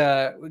we should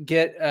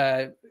get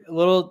a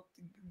little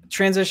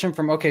transition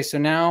from, okay, so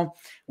now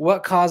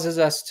what causes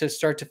us to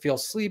start to feel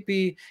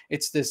sleepy?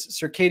 It's this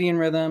circadian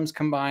rhythms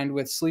combined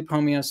with sleep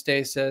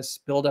homeostasis,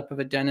 buildup of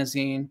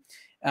adenosine.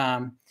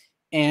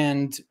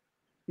 And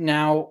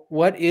now,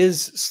 what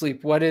is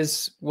sleep? What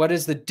is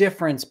the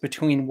difference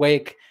between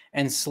wake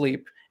and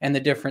sleep, and the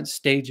different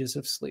stages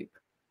of sleep?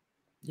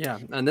 Yeah,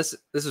 and this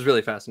is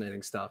really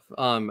fascinating stuff.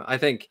 I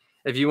think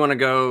if you want to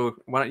go,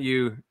 why don't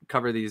you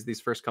cover these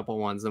first couple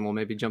ones, then we'll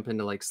maybe jump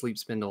into like sleep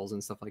spindles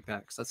and stuff like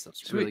that, because that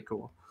stuff's Sweet. really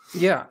cool.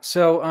 Yeah.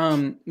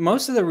 So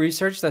most of the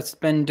research that's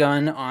been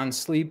done on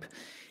sleep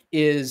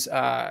is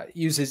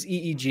uses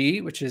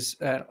EEG, which is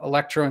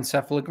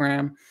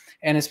electroencephalogram,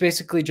 and it's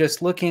basically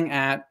just looking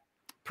at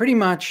pretty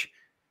much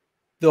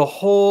the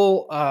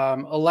whole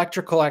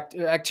electrical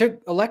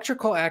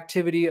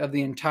activity of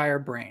the entire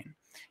brain.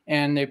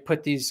 And they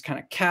put these kind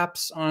of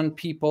caps on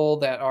people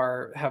that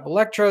have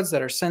electrodes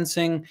that are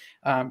sensing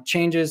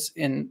changes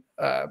in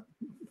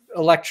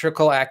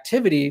electrical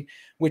activity,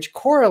 which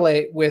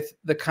correlate with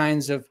the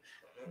kinds of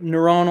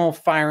neuronal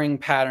firing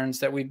patterns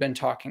that we've been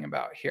talking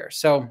about here.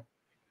 So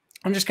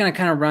I'm just going to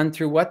kind of run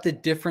through what the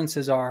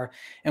differences are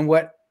and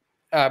what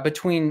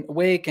between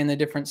wake and the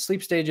different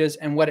sleep stages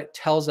and what it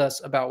tells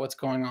us about what's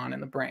going on in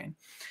the brain.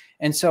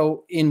 And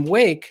so in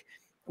wake,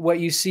 what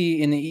you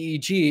see in the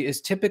EEG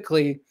is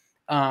typically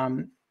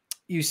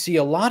you see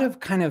a lot of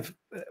kind of,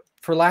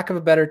 for lack of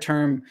a better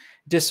term,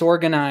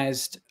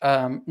 disorganized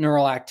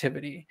neural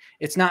activity.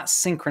 It's not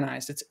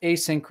synchronized, it's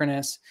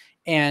asynchronous.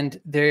 And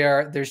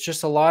there's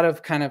just a lot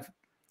of kind of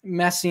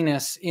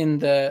messiness in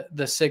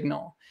the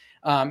signal.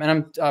 And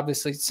I'm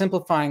obviously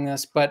simplifying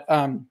this, but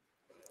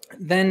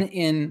then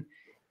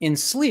in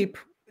sleep,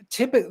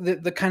 typically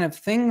the kind of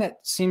thing that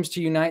seems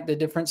to unite the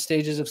different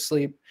stages of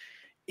sleep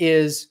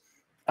is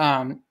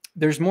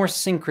there's more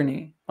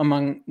synchrony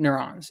among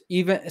neurons,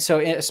 even so,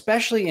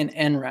 especially in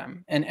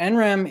NREM. And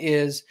NREM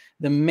is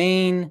the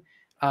main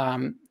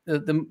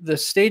the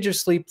stage of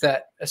sleep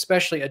that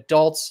especially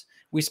adults,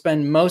 we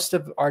spend most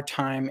of our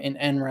time in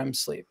NREM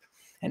sleep.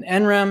 And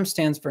NREM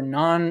stands for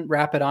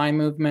non-rapid eye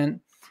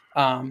movement.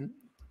 And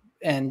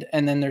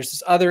then there's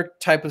this other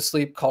type of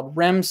sleep called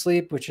REM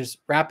sleep, which is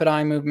rapid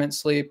eye movement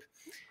sleep.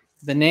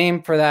 The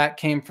name for that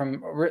came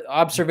from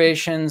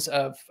observations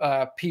of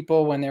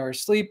people when they were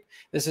asleep.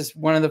 This is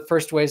one of the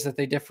first ways that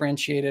they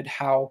differentiated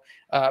how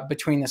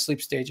between the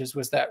sleep stages,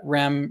 was that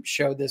REM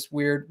showed this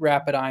weird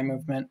rapid eye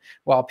movement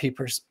while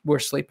people were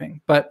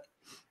sleeping. But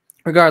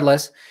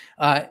regardless,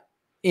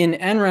 in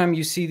NREM,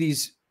 you see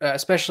these,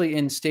 especially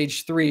in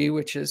stage 3,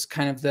 which is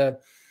kind of the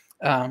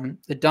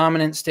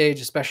dominant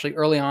stage, especially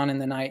early on in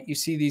the night, you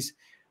see these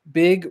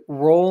big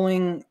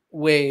rolling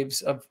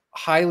waves of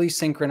highly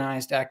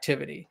synchronized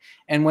activity.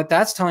 And what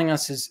that's telling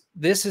us is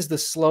this is the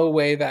slow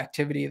wave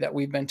activity that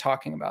we've been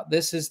talking about.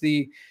 This is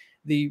the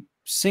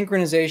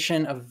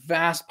synchronization of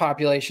vast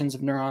populations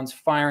of neurons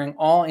firing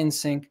all in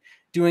sync,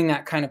 doing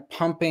that kind of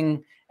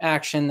pumping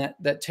action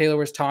that Taylor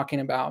was talking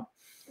about.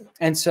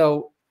 And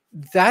so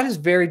that is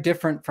very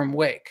different from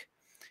wake.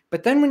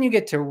 But then when you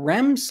get to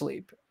REM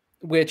sleep,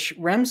 which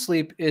REM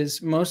sleep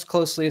is most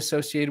closely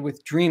associated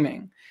with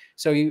dreaming.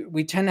 So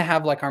we tend to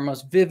have like our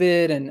most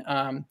vivid and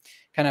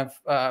kind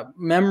of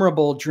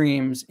memorable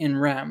dreams in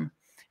REM.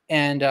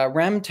 And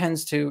REM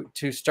tends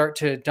to start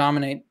to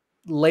dominate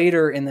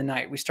later in the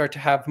night. We start to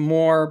have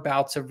more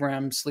bouts of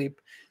REM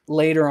sleep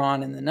later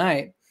on in the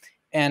night.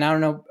 And I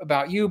don't know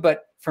about you,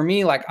 but for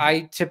me, like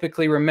I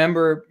typically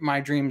remember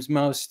my dreams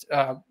most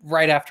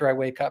right after I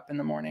wake up in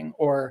the morning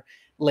or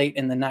late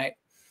in the night.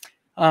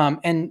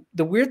 And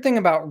the weird thing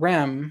about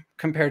REM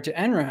compared to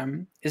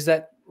NREM is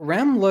that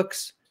REM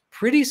looks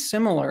pretty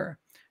similar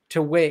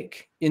to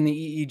wake in the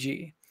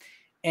EEG.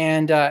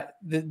 And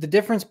the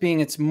difference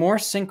being it's more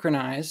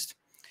synchronized,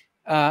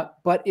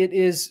 but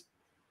it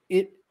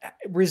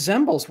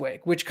resembles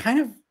wake, which kind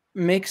of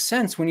makes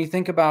sense when you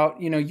think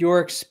about, your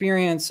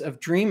experience of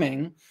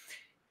dreaming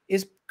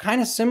is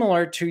kind of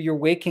similar to your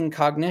waking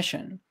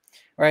cognition,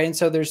 right? And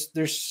so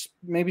there's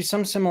maybe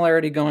some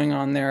similarity going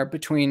on there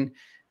between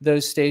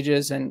those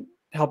stages and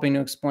helping to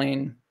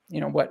explain,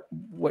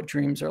 what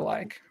dreams are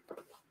like.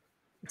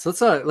 So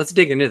let's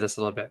dig into this a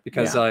little bit,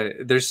 because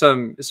there's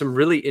some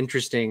really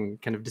interesting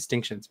kind of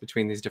distinctions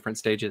between these different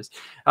stages.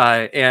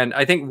 And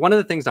I think one of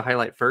the things to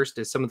highlight first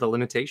is some of the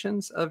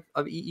limitations of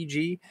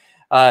EEG,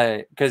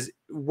 because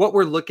what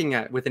we're looking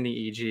at with an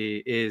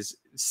EEG is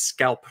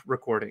scalp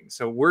recording.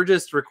 So we're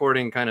just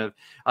recording kind of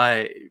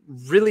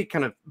really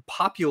kind of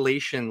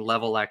population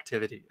level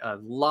activity,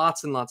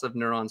 lots and lots of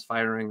neurons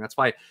firing. That's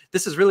why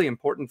this is really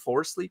important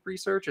for sleep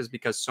research, is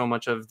because so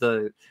much of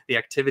the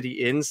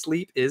activity in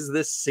sleep is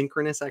this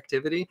synchronous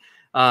activity.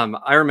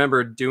 I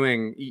remember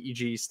doing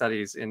EEG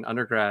studies in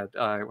undergrad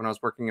when I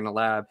was working in a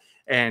lab,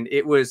 and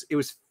it was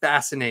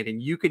fascinating.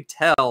 You could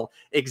tell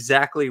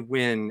exactly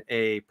when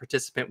a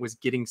participant was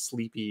getting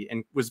sleepy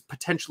and was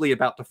potentially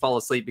about to fall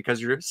asleep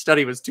because your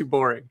study was too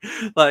boring.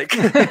 Like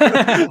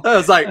I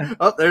was like,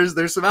 oh,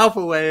 there's some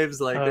alpha waves,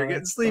 like they're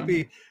getting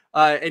sleepy.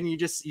 And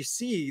you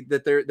see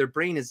that their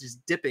brain is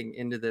just dipping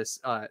into this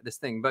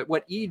thing. But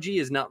what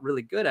EEG is not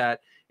really good at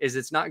is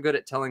it's not good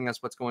at telling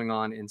us what's going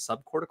on in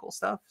subcortical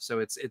stuff. So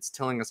it's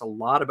telling us a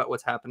lot about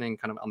what's happening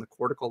kind of on the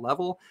cortical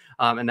level,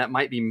 and that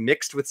might be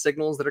mixed with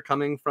signals that are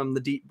coming from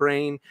the deep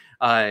brain,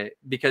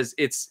 because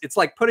it's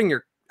like putting a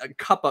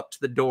cup up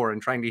to the door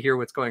and trying to hear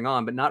what's going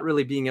on, but not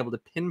really being able to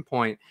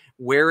pinpoint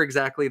where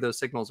exactly those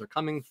signals are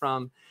coming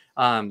from.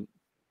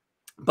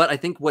 But I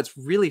think what's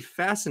really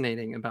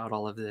fascinating about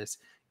all of this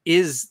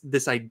is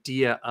this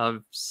idea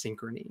of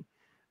synchrony.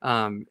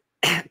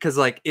 Because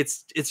like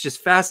it's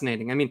just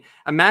fascinating. I mean,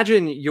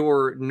 imagine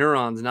your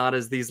neurons not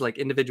as these like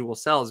individual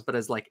cells, but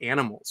as like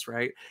animals,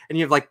 right? And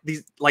you have like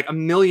these like a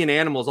million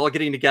animals all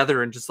getting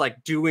together and just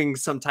like doing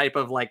some type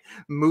of like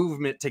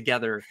movement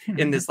together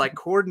in this like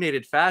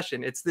coordinated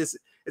fashion. It's this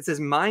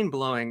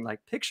mind-blowing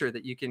like picture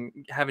that you can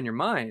have in your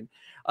mind.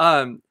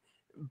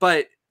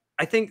 But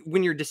I think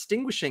when you're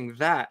distinguishing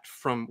that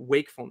from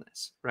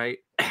wakefulness, right?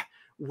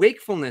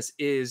 Wakefulness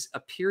is a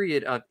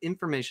period of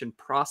information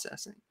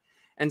processing.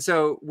 And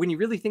so when you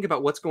really think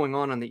about what's going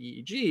on the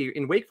EEG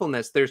in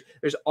wakefulness, there's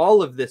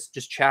all of this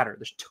just chatter.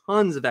 There's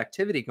tons of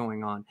activity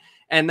going on.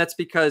 And that's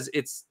because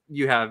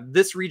you have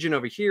this region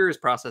over here is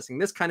processing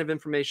this kind of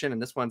information,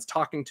 and this one's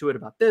talking to it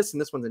about this,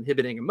 and this one's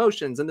inhibiting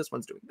emotions, and this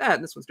one's doing that,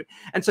 and this one's doing.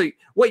 And so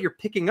what you're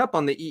picking up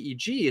on the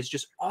EEG is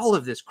just all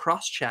of this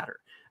cross chatter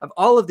of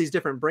all of these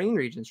different brain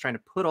regions, trying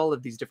to put all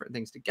of these different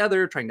things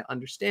together, trying to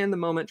understand the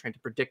moment, trying to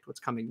predict what's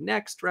coming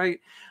next, right?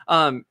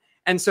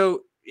 And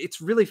so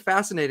it's really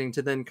fascinating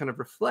to then kind of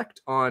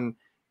reflect on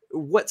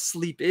what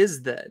sleep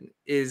is then,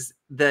 is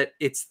that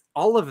it's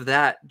all of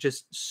that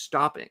just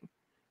stopping,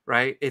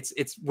 right?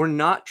 We're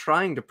not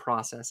trying to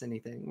process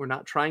anything. We're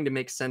not trying to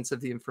make sense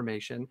of the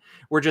information.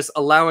 We're just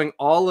allowing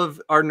all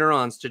of our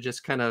neurons to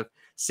just kind of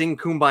sing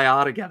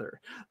kumbaya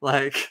together,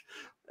 like,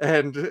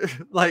 and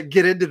like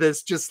get into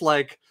this, just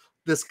like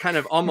this kind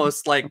of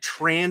almost like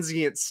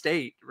transient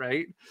state,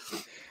 right?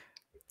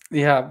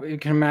 Yeah, you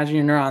can imagine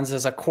your neurons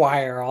as a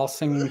choir all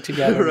singing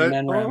together Right?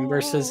 in NREM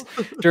versus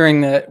Oh.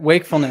 during the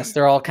wakefulness,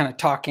 they're all kind of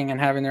talking and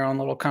having their own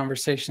little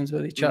conversations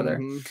with each other.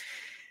 Mhm.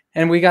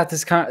 And we got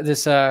this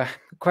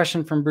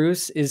question from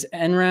Bruce: is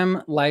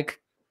NREM like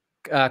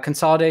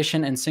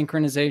consolidation and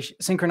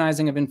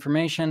synchronizing of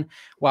information,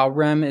 while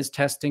REM is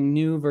testing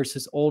new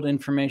versus old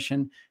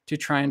information to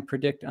try and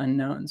predict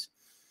unknowns?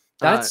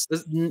 That's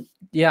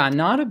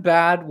not a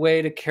bad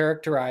way to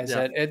characterize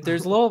it.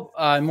 There's a little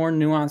more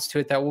nuance to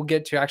it that we'll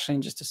get to actually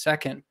in just a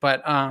second.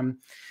 But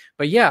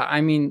yeah,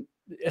 I mean,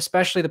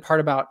 especially the part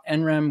about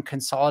NREM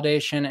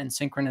consolidation and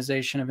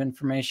synchronization of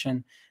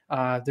information.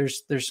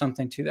 There's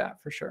something to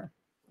that for sure.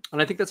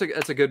 And I think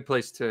that's a good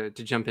place to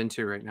jump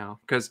into right now,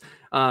 because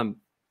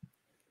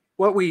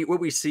what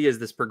we see is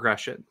this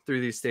progression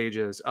through these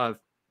stages of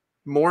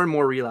more and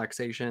more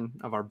relaxation,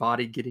 of our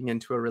body getting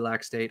into a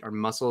relaxed state, our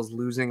muscles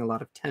losing a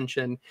lot of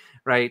tension,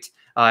 right?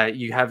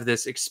 You have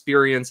this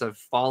experience of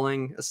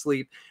falling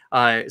asleep.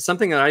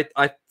 Something that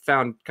I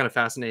found kind of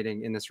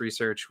fascinating in this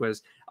research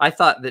was, I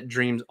thought that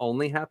dreams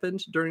only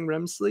happened during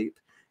REM sleep,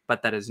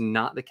 but that is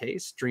not the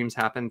case. Dreams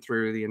happen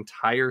through the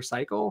entire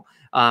cycle,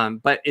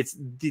 but it's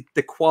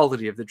the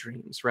quality of the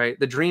dreams, right?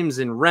 The dreams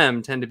in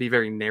REM tend to be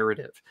very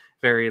narrative,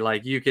 very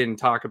like you can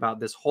talk about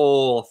this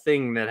whole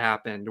thing that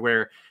happened,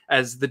 where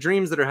as the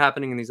dreams that are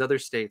happening in these other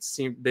states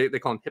they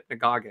call them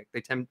hypnagogic.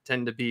 They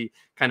tend to be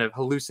kind of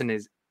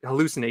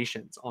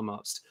hallucinations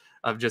almost,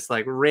 of just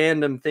like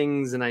random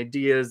things and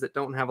ideas that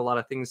don't have a lot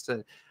of things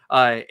to.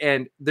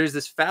 And there's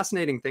this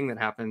fascinating thing that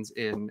happens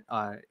in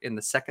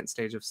the second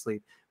stage of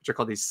sleep, which are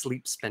called these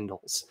sleep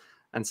spindles.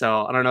 And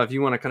so I don't know if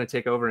you want to kind of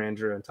take over,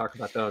 Andrew, and talk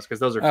about those,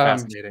 because those are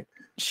fascinating.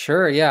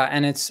 Sure, yeah,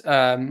 and it's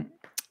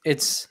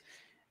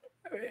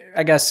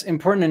I guess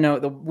important to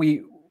note that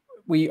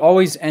we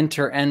always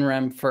enter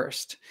NREM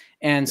first.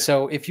 And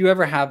so if you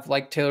ever have,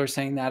 like Taylor was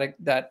saying,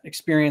 that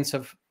experience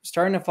of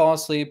starting to fall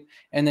asleep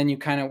and then you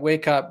kind of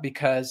wake up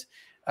because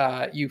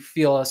you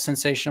feel a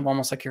sensation of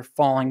almost like you're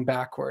falling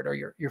backward, or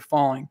you're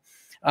falling,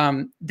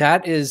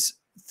 that is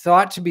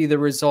thought to be the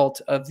result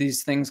of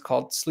these things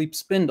called sleep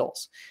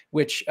spindles,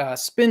 which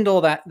spindle,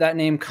 that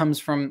name comes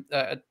from,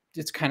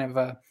 it's kind of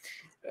a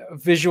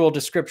visual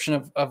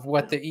description of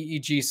what the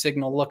EEG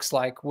signal looks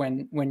like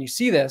when you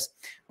see this.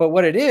 But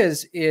what it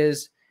is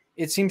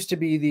it seems to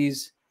be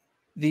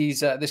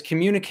this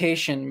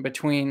communication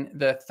between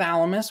the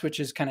thalamus, which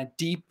is kind of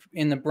deep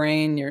in the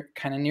brain, you're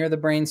kind of near the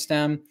brain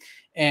stem,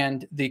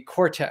 and the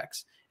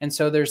cortex. And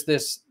so there's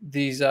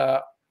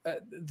the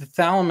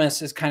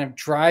thalamus is kind of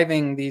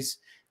driving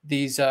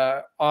these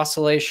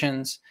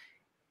oscillations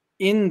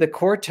in the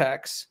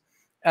cortex,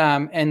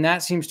 and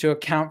that seems to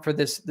account for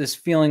this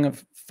feeling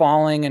of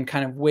falling and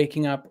kind of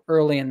waking up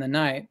early in the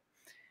night.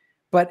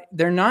 But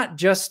they're not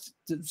just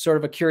sort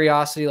of a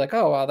curiosity like,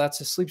 oh, wow,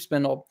 that's a sleep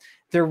spindle.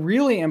 They're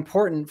really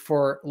important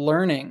for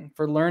learning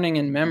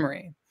and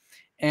memory.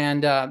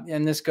 And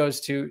this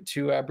goes to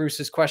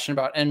Bruce's question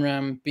about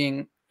NREM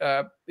being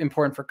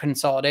important for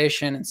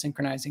consolidation and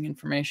synchronizing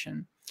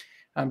information.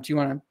 Do you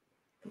want to?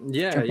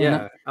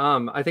 Yeah.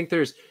 I think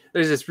there's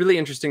this really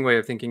interesting way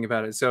of thinking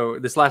about it. So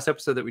this last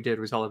episode that we did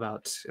was all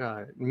about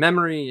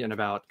memory, and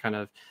about kind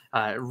of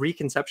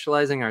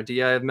reconceptualizing our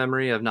idea of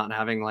memory, of not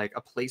having like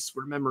a place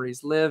where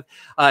memories live.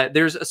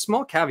 There's a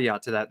small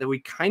caveat to that we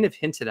kind of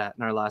hinted at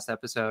in our last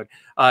episode,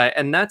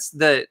 and that's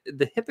that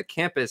the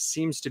hippocampus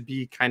seems to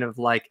be kind of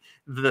like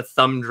the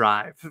thumb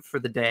drive for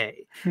the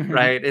day,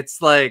 right?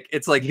 It's like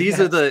yes.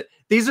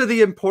 These are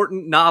the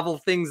important novel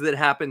things that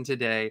happen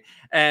today,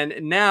 and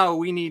now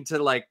we need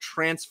to like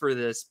transfer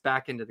this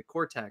back into the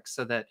cortex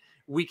so that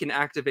we can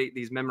activate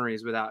these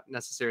memories without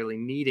necessarily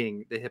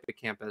needing the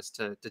hippocampus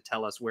to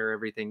tell us where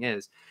everything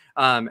is.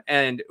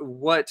 And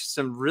what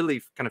some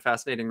really kind of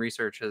fascinating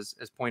research has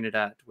pointed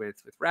at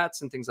with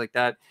rats and things like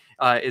that,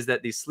 is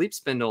that these sleep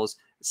spindles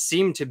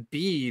seem to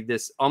be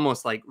this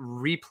almost like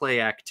replay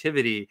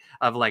activity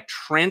of like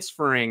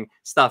transferring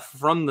stuff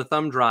from the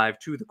thumb drive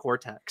to the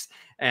cortex.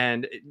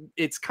 And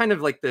it's kind of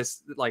like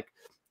this, like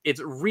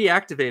it's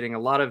reactivating a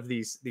lot of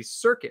these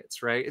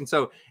circuits, right? And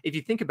so if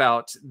you think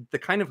about the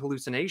kind of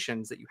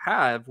hallucinations that you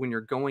have when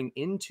you're going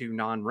into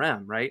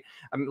non-REM, right?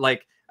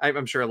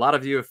 I'm sure a lot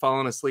of you have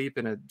fallen asleep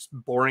in a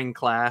boring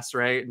class,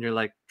 right? And you're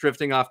like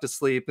drifting off to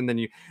sleep, and then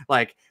you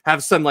like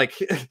have some like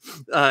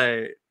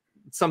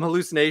some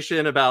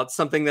hallucination about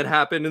something that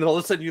happened, and all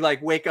of a sudden you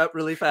like wake up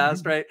really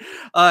fast, right?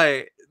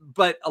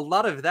 But a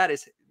lot of that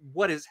is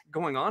what is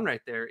going on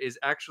right there is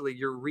actually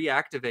you're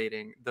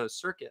reactivating those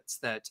circuits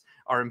that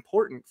are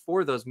important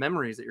for those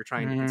memories that you're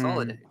trying to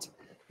consolidate,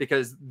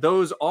 because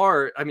those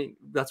are, I mean,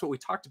 that's what we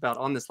talked about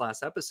on this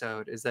last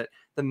episode, is that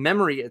the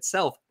memory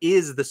itself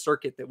is the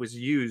circuit that was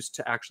used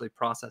to actually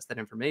process that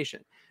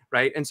information,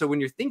 right? And so when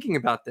you're thinking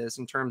about this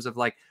in terms of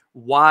like,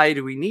 why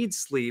do we need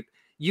sleep?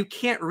 You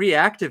can't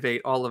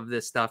reactivate all of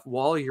this stuff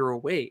while you're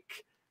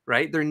awake,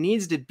 right? There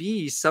needs to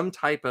be some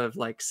type of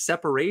like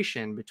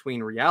separation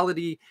between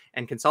reality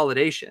and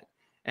consolidation.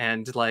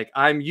 And like,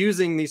 I'm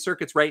using these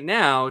circuits right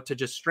now to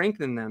just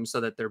strengthen them so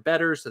that they're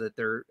better, so that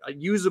they're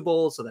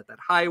usable, so that that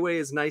highway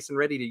is nice and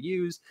ready to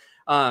use.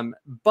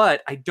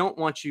 But I don't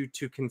want you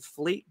to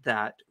conflate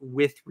that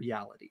with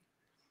reality.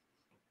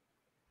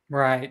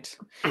 Right.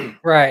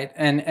 Right.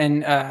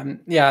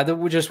 Yeah,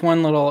 just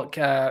one little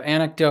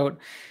anecdote.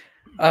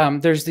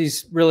 There's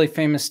these really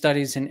famous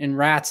studies in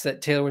rats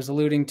that Taylor was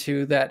alluding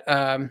to that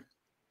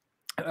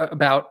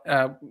about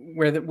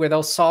where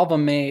they'll solve a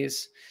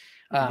maze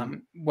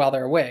while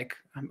they're awake,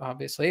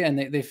 obviously, and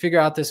they figure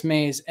out this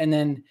maze, and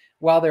then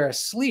while they're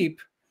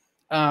asleep,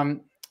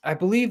 I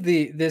believe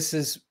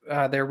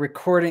they're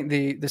recording,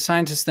 the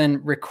scientists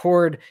then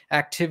record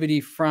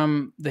activity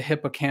from the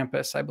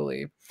hippocampus, I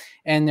believe,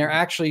 and they're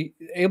actually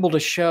able to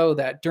show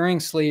that during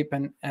sleep,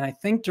 and I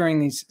think during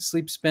these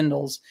sleep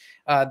spindles,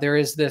 there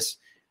is this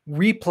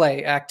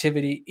replay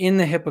activity in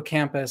the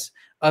hippocampus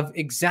of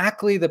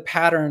exactly the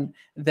pattern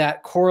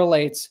that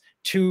correlates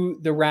to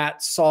the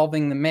rat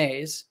solving the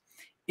maze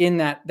in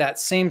that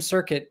same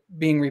circuit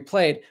being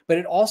replayed, but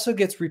it also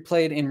gets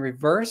replayed in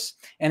reverse,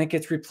 and it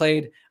gets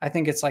replayed, I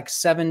think it's like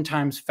 7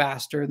 times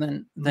faster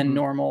than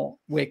normal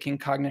waking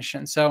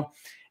cognition. So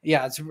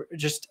yeah, it's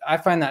just, I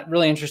find that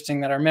really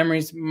interesting that our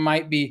memories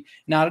might be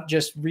not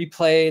just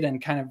replayed and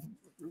kind of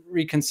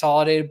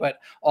reconsolidated, but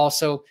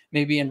also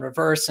maybe in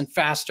reverse and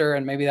faster.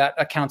 And maybe that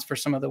accounts for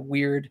some of the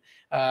weird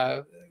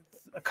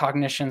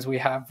cognitions we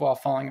have while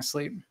falling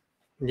asleep.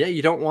 Yeah,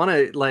 you don't want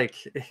to like,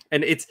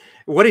 and it's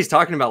what he's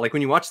talking about. Like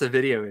when you watch the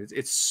video,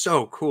 it's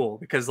so cool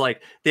because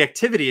like the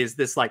activity is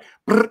this like,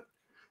 brr,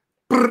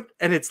 brr,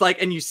 and it's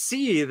like, and you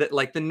see that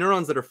like the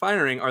neurons that are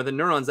firing are the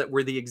neurons that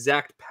were the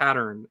exact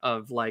pattern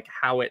of like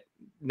how it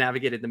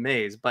navigated the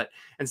maze. But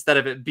instead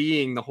of it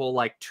being the whole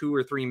like 2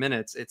 or 3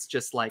 minutes, it's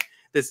just like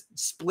this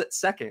split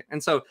second.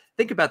 And so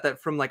think about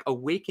that from like a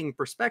waking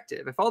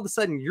perspective. If all of a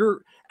sudden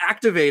you're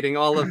activating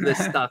all of this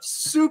stuff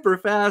super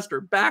fast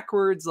or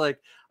backwards, like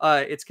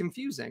it's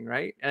confusing,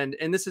 right? And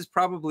this is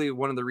probably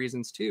one of the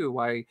reasons too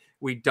why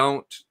we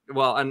don't,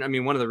 well, I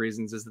mean, one of the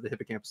reasons is that the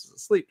hippocampus is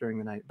asleep during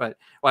the night, but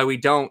why we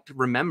don't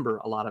remember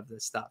a lot of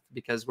this stuff,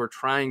 because we're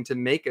trying to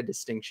make a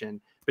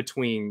distinction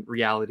between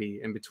reality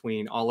and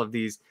between all of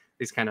these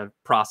kind of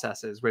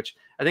processes, which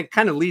I think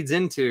kind of leads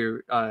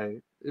into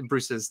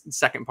Bruce's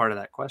second part of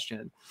that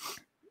question.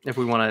 If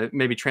we want to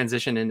maybe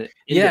transition into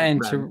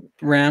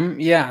REM.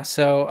 Yeah.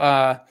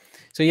 So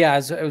yeah,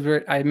 as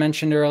I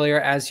mentioned earlier,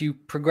 as you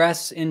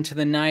progress into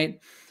the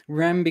night,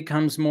 REM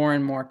becomes more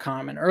and more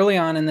common. Early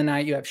on in the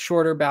night, you have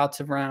shorter bouts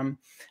of REM.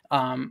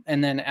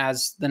 And then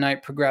as the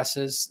night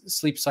progresses,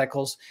 sleep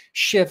cycles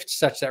shift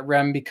such that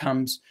REM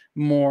becomes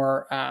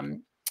more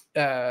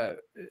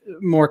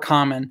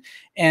common.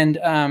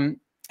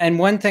 And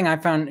one thing I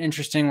found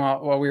interesting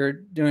while we were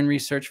doing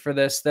research for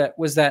this, that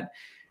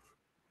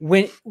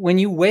when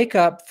you wake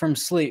up from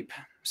sleep,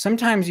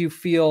 sometimes you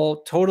feel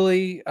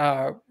totally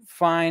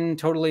fine,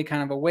 totally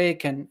kind of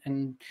awake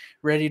and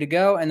ready to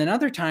go. And then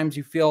other times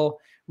you feel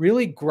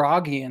really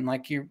groggy and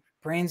like your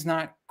brain's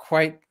not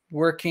quite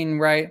working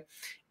right.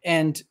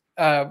 And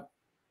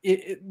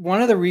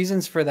one of the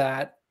reasons for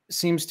that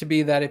seems to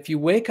be that if you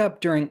wake up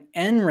during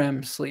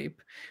NREM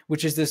sleep,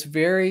 which is this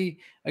very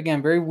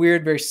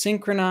weird, very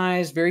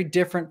synchronized, very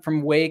different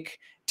from wake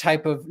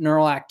type of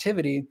neural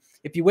activity.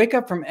 If you wake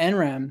up from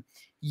NREM,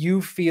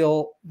 you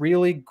feel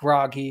really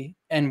groggy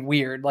and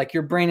weird, like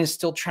your brain is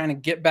still trying to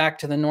get back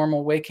to the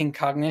normal waking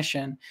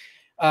cognition.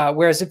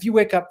 Whereas if you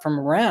wake up from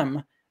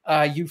REM,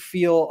 you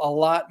feel a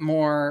lot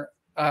more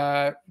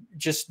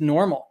just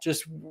normal,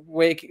 just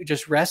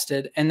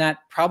rested. And that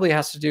probably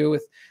has to do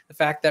with the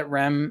fact that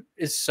REM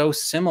is so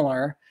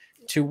similar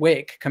to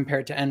wake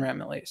compared to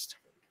NREM, at least.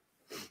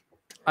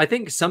 I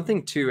think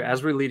something too,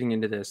 as we're leading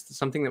into this,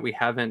 something that we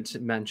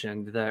haven't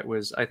mentioned that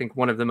was, I think,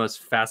 one of the most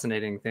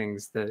fascinating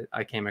things that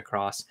I came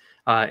across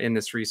in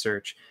this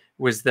research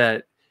was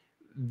that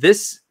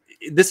this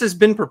has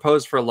been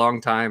proposed for a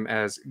long time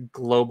as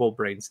global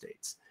brain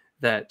states.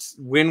 That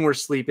when we're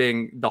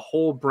sleeping, the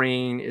whole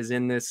brain is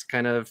in this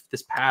kind of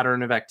this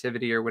pattern of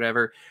activity or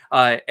whatever.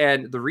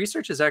 And the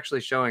research is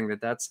actually showing that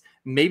that's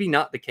maybe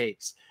not the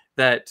case.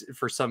 that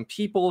for some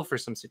people, for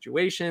some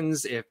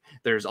situations, if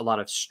there's a lot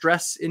of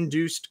stress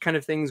induced kind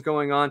of things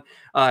going on,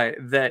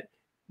 that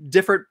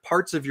different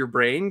parts of your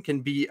brain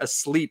can be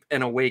asleep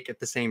and awake at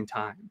the same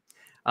time.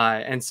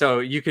 And so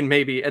you can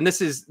maybe, and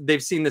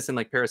they've seen this in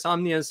like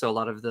parasomnia. So a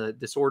lot of the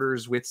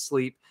disorders with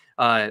sleep,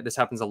 this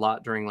happens a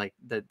lot during like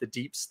the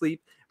deep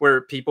sleep,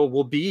 where people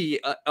will be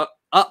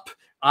up,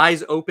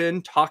 eyes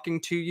open, talking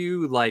to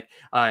you. Like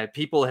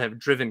people have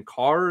driven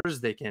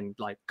cars, they can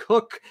like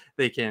cook,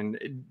 they can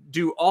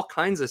do all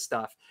kinds of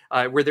stuff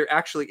where they're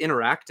actually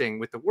interacting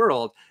with the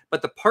world.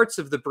 But the parts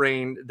of the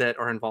brain that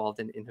are involved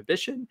in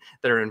inhibition,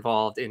 that are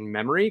involved in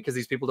memory, because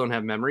these people don't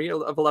have memory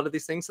of a lot of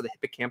these things. So the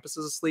hippocampus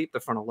is asleep, the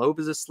frontal lobe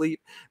is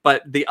asleep,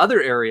 but the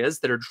other areas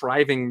that are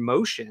driving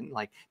motion,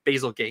 like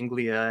basal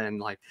ganglia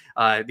and like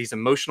these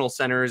emotional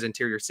centers,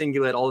 anterior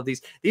cingulate, all of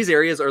these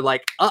areas are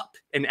like up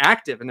and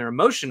active, and they're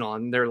emotional,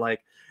 and they're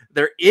like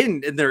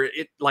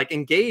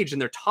engaged,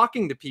 and they're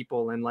talking to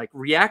people and like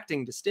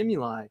reacting to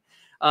stimuli.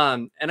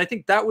 And I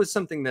think that was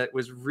something that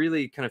was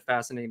really kind of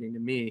fascinating to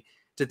me,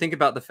 to think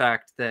about the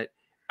fact that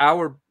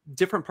our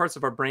different parts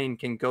of our brain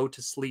can go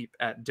to sleep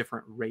at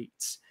different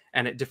rates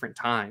and at different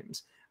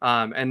times.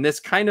 And this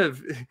kind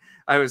of,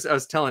 I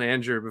was telling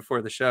Andrew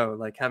before the show,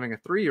 like having a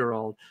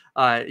 3-year-old,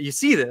 you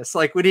see this,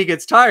 like when he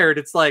gets tired,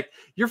 it's like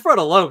your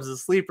frontal lobe's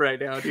asleep right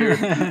now, dude.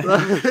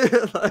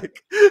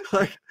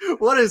 like,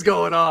 what is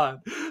going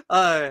on?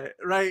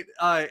 Right.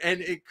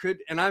 And it could,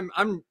 and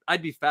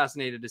I'd be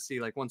fascinated to see,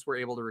 like, once we're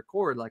able to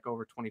record like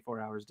over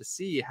 24 hours, to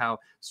see how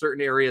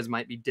certain areas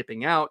might be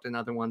dipping out and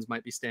other ones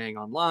might be staying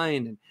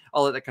online and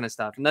all of that kind of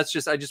stuff. And that's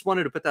just, I just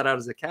wanted to put that out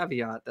as a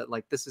caveat, that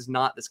like, this is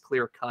not this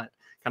clear cut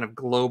kind of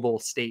global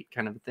state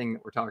kind of thing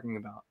that we're talking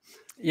about.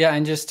 Yeah,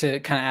 and just to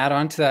kind of add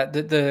on to that,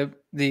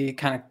 the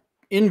kind of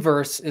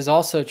inverse is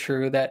also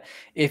true, that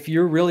if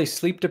you're really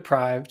sleep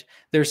deprived,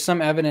 there's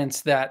some evidence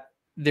that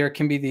there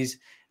can be these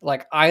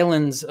like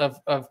islands of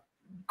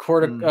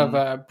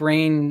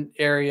brain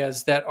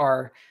areas that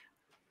are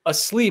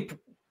asleep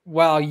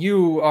while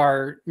you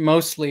are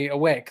mostly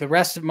awake.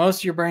 Most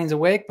of your brain's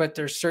awake, but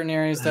there's certain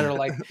areas that are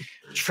like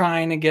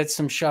trying to get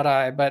some shut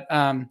eye. But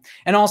and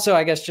also,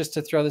 I guess, just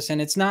to throw this in,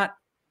 it's not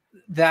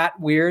that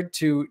weird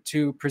to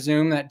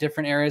presume that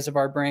different areas of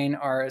our brain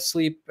are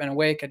asleep and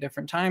awake at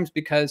different times,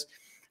 because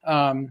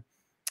in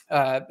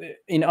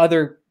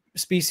other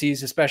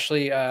species,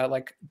 especially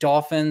like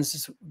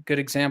dolphins, good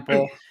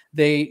example,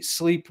 they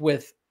sleep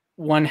with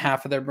one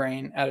half of their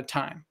brain at a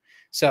time.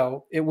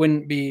 So it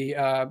wouldn't be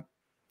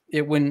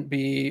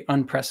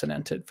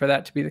unprecedented for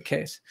that to be the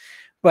case.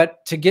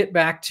 But to get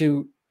back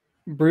to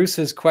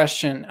Bruce's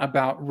question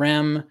about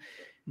REM,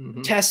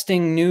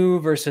 testing new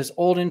versus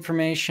old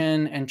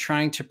information and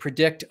trying to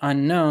predict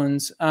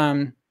unknowns,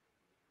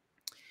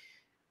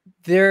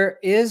 there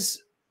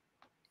is,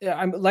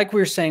 like we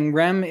were saying,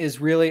 REM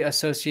is really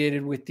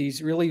associated with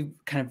these really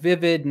kind of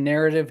vivid,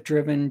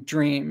 narrative-driven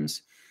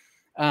dreams.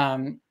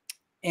 And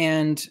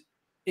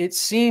it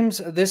seems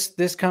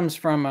this comes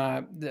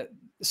from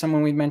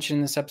someone we mentioned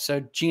in this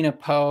episode, Gina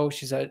Poe.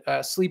 She's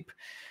a sleep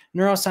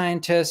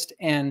neuroscientist,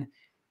 and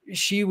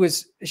she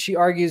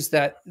argues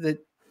that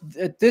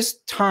at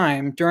this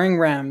time during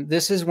REM,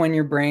 this is when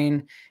your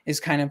brain is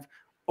kind of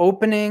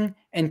opening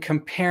and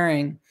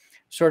comparing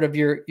sort of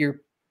your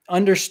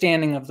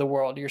understanding of the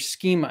world, your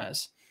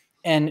schemas,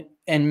 and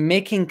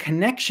making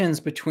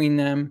connections between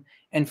them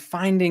and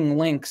finding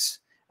links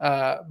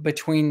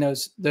between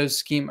those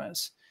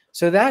schemas.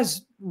 So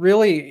that's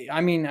really, I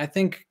mean, I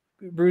think,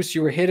 Bruce,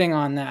 you were hitting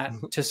on that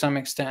to some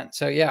extent.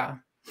 So yeah.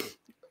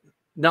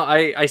 No,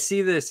 I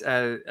see this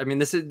as, I mean,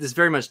 this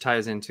very much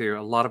ties into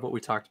a lot of what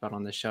we talked about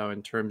on the show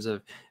in terms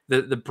of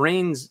the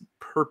brain's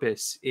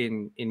purpose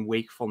in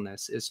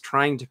wakefulness is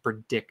trying to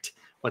predict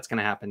what's going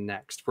to happen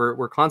next.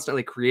 We're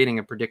constantly creating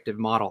a predictive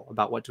model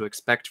about what to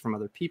expect from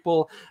other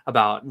people,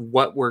 about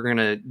what we're going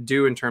to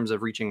do in terms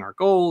of reaching our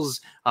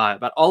goals,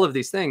 about all of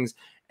these things.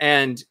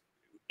 And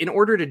in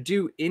order to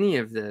do any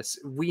of this,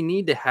 we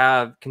need to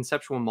have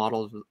conceptual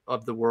models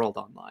of the world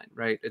online,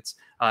 right? It's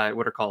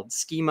what are called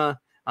schema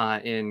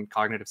in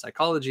cognitive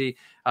psychology.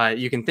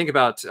 You can think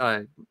about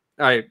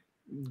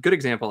good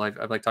example.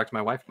 I've like talked to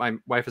my wife. My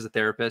wife is a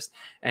therapist,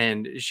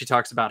 and she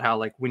talks about how,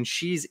 like, when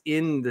she's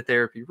in the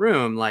therapy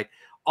room, like,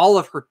 all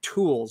of her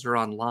tools are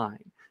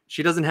online.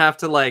 She doesn't have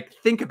to like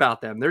think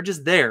about them. They're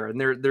just there, and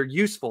they're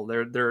useful.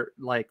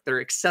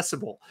 They're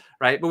accessible,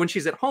 right? But when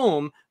she's at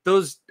home,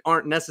 those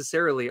aren't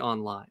necessarily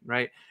online,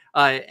 right?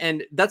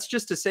 And that's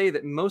just to say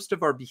that most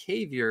of our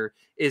behavior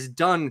is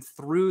done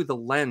through the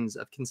lens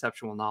of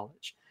conceptual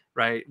knowledge,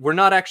 right? We're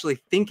not actually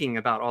thinking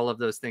about all of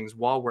those things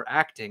while we're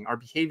acting. Our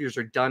behaviors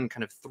are done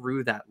kind of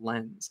through that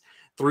lens,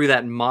 through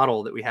that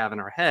model that we have in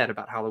our head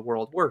about how the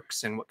world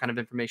works and what kind of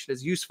information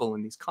is useful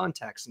in these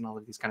contexts and all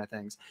of these kind of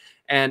things.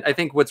 And I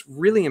think what's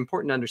really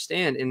important to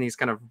understand in these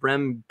kind of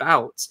REM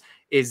bouts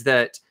is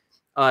that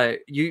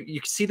you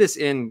see this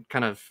in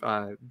kind of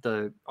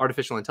the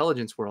artificial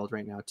intelligence world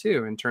right now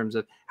too, in terms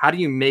of how do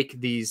you make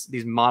these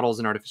models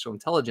in artificial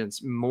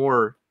intelligence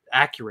more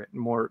accurate,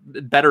 more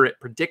better at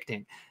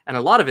predicting. And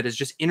a lot of it is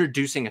just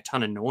introducing a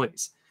ton of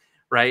noise,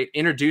 right?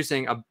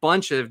 Introducing a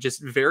bunch of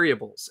just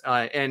variables.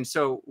 And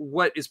so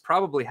what is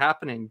probably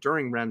happening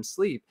during REM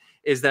sleep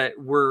is that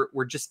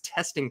we're just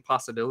testing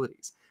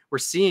possibilities. We're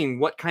seeing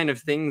what kind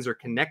of things are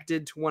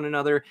connected to one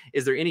another.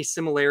 Is there any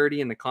similarity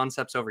in the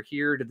concepts over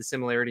here to the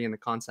similarity in the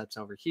concepts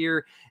over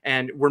here?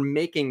 And we're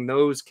making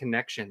those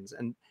connections.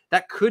 And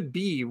that could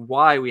be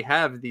why we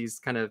have these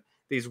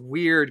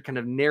weird kind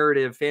of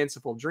narrative,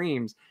 fanciful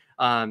dreams,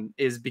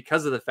 is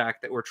because of the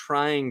fact that we're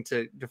trying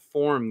to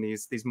form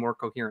these more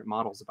coherent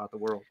models about the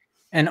world.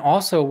 And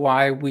also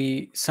why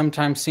we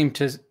sometimes seem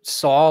to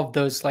solve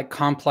those like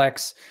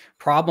complex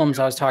problems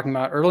I was talking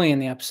about early in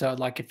the episode.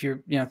 Like if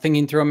you're,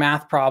 thinking through a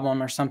math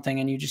problem or something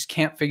and you just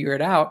can't figure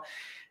it out,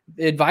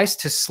 the advice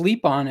to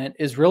sleep on it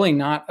is really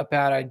not a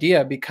bad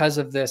idea because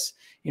of this,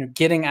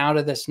 getting out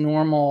of this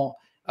normal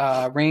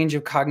range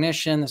of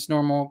cognition, this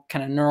normal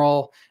kind of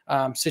neural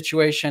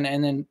situation,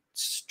 and then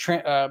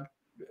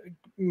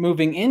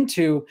moving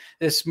into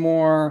this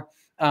more,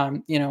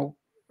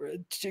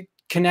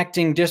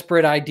 connecting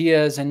disparate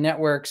ideas and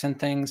networks and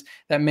things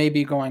that may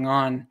be going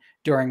on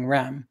during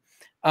REM.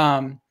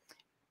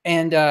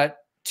 And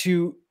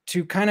to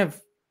kind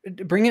of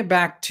bring it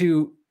back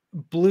to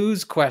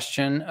Blue's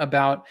question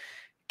about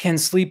can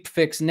sleep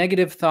fix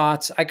negative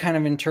thoughts, I kind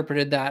of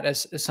interpreted that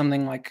as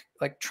something like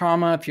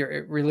trauma. If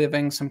you're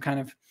reliving some kind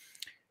of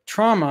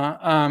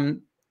trauma,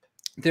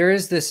 there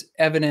is this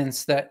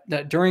evidence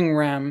that during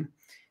REM,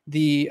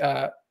 the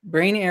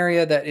brain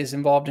area that is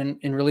involved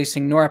in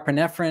releasing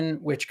norepinephrine,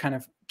 which kind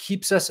of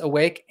keeps us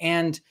awake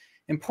and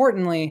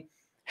importantly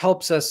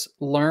helps us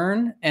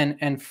learn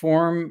and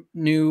form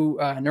new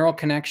neural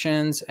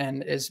connections,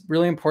 and is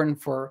really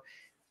important for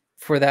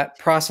that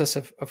process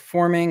of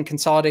forming,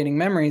 consolidating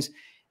memories.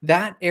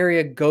 That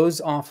area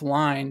goes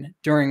offline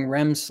during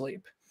REM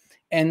sleep.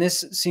 And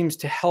this seems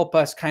to help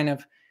us kind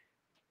of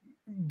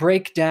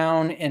break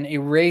down and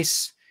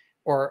erase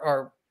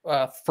or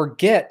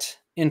forget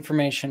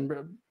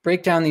information,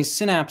 break down these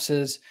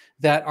synapses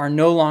that are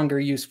no longer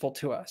useful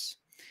to us.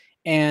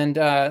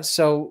 And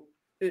so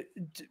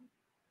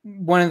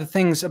one of the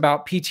things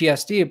about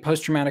PTSD,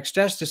 post-traumatic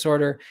stress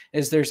disorder,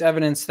 is there's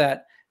evidence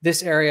that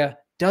this area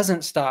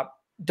doesn't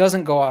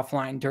go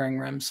offline during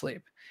REM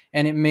sleep.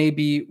 And it may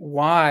be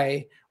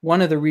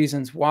one of the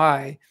reasons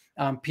why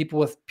people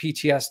with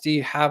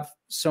PTSD have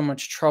so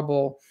much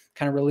trouble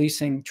kind of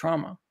releasing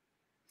trauma.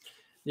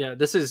 Yeah,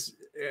 this is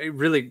a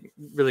really,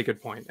 really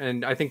good point.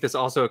 And I think this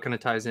also kind of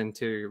ties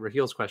into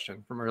Rahil's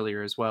question from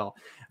earlier as well,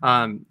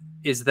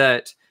 is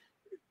that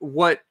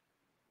what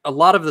a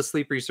lot of the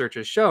sleep research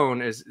has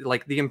shown is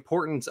like the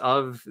importance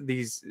of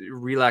these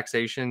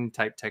relaxation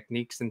type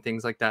techniques and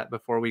things like that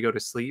before we go to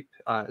sleep,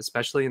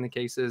 especially in the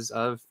cases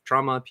of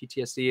trauma,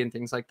 PTSD, and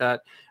things like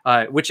that,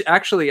 which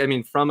actually, I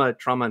mean, from a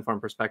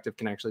trauma-informed perspective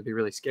can actually be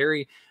really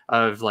scary,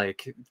 of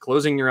like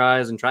closing your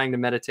eyes and trying to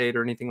meditate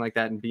or anything like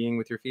that and being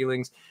with your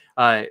feelings.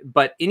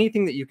 But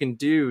anything that you can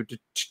do to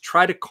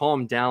try to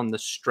calm down the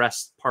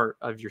stress part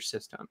of your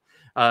system,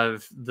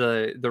 of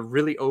the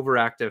really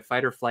overactive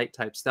fight or flight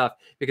type stuff,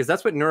 because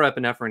that's what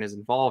norepinephrine is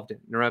involved in.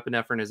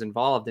 Norepinephrine is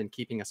involved in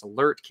keeping us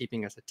alert,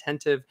 keeping us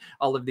attentive,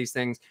 all of these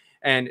things.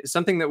 And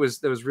something that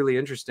was really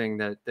interesting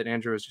that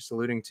Andrew was just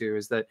alluding to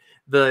is that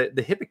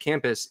the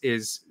hippocampus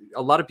is,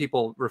 a lot of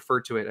people refer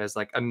to it as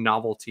like a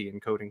novelty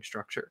encoding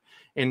structure,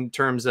 in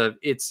terms of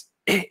it's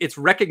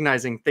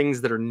recognizing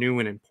things that are new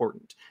and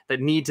important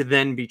that need to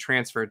then be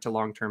transferred to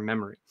long-term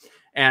memory.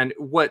 And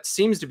what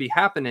seems to be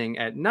happening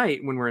at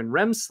night when we're in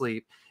REM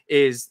sleep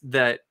is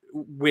that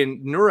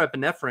when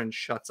norepinephrine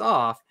shuts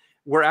off,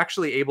 we're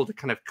actually able to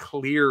kind of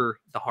clear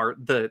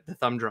the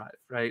thumb drive,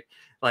 right?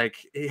 Like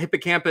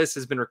hippocampus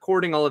has been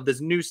recording all of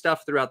this new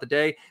stuff throughout the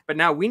day, but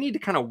now we need to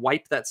kind of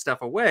wipe that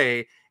stuff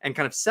away and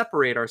kind of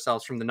separate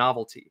ourselves from the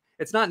novelty.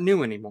 It's not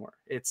new anymore.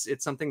 It's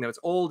something that's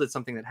old. It's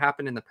something that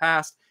happened in the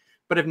past.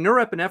 But if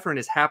norepinephrine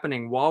is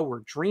happening while we're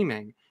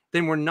dreaming,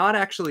 then we're not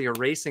actually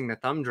erasing the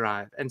thumb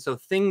drive. And so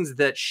things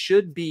that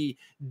should be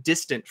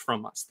distant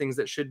from us, things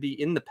that should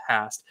be in the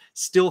past,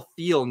 still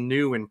feel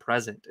new and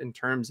present in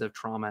terms of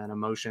trauma and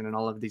emotion and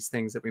all of these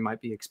things that we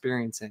might be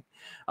experiencing.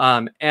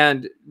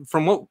 And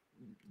from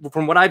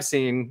what I've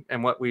seen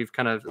and what we've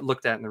kind of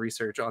looked at in the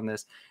research on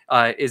this,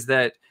 is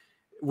that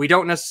we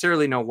don't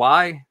necessarily know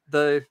why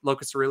the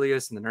locus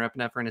coeruleus and the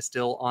norepinephrine is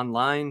still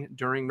online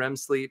during REM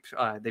sleep.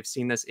 They've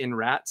seen this in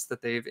rats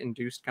that they've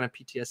induced kind of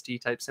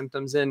PTSD type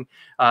symptoms in,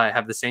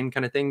 have the same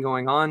kind of thing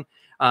going on.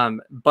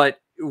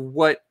 But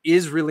what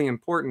is really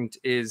important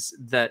is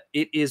that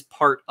it is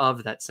part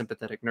of that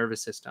sympathetic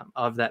nervous system,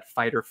 of that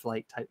fight or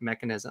flight type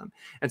mechanism.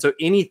 And so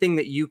anything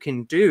that you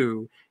can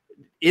do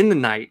in the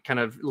night, kind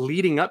of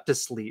leading up to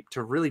sleep,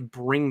 to really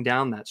bring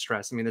down that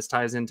stress. I mean, this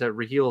ties into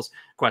Rahil's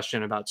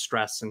question about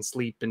stress and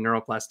sleep and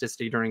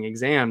neuroplasticity during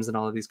exams and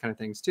all of these kind of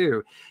things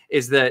too,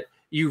 is that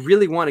you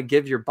really want to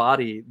give your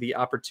body the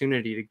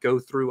opportunity to go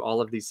through all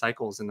of these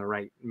cycles in the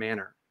right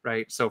manner,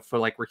 right? So for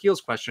like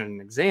Rahil's question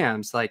in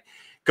exams, like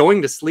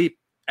going to sleep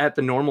at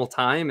the normal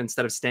time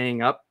instead of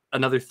staying up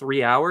another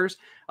 3 hours,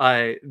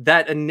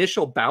 that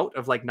initial bout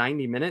of like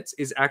 90 minutes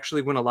is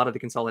actually when a lot of the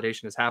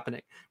consolidation is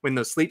happening, when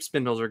those sleep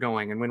spindles are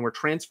going and when we're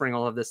transferring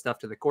all of this stuff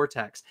to the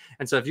cortex.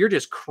 And so if you're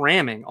just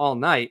cramming all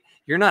night,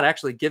 you're not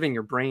actually giving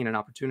your brain an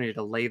opportunity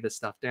to lay this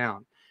stuff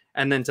down.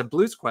 And then to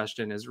Blue's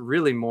question is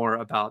really more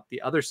about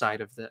the other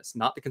side of this,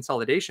 not the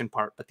consolidation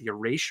part, but the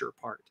erasure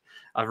part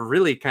of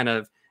really kind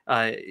of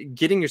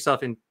getting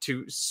yourself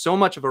into so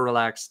much of a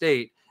relaxed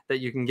state that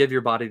you can give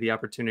your body the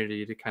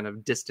opportunity to kind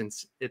of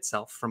distance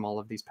itself from all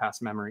of these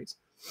past memories.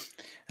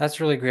 That's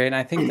really great. And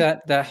I think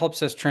that that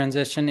helps us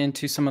transition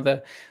into some of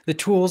the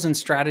tools and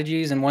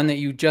strategies. And one that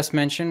you just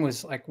mentioned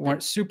was like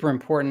one super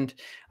important.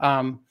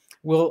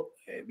 We'll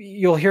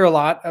You'll hear a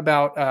lot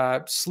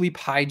about sleep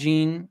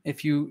hygiene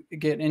if you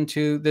get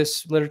into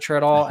this literature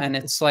at all. And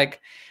it's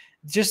like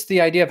just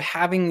the idea of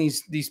having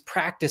these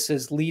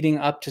practices leading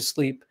up to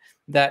sleep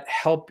that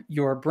help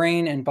your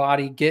brain and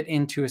body get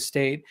into a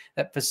state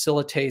that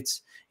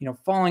facilitates, you know,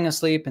 falling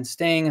asleep and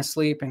staying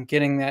asleep and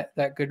getting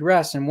that good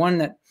rest. And one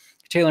that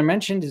Taylor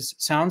mentioned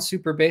sounds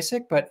super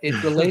basic, but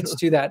it relates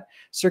to that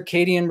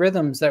circadian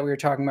rhythms that we were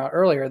talking about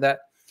earlier, that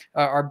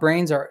our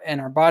brains are and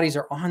our bodies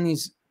are on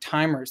these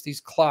timers,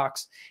 these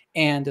clocks,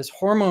 and this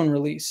hormone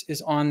release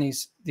is on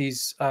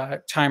these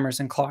timers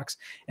and clocks.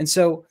 And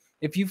so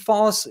if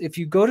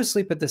you go to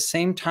sleep at the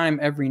same time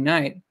every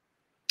night,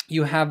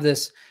 you have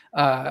this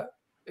the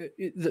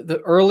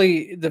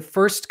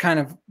first kind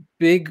of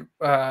big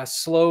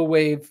slow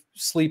wave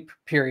sleep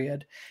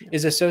period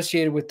is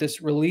associated with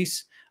this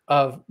release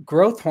of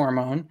growth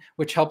hormone,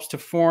 which helps to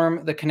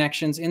form the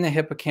connections in the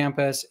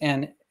hippocampus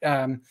and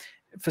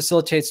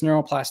facilitates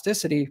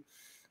neuroplasticity.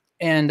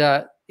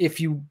 And if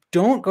you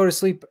don't go to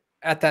sleep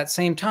at that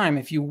same time,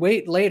 if you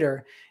wait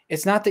later,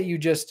 it's not that you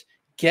just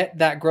get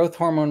that growth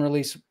hormone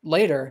release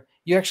later,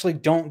 you actually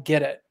don't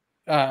get it.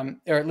 Or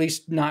at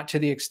least not to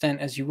the extent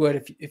as you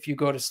would if you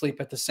go to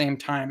sleep at the same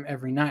time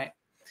every night.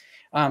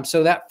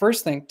 So that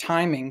first thing,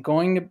 timing,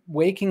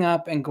 waking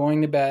up and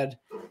going to bed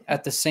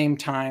at the same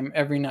time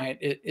every night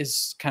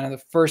is kind of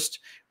the first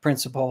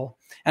principle.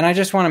 And I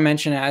just want to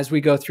mention, as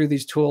we go through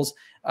these tools,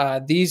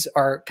 these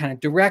are kind of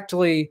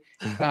directly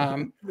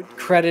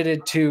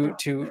credited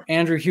to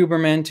Andrew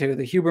Huberman, to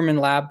the Huberman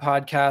Lab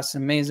podcast,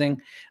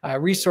 amazing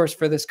resource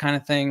for this kind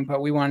of thing.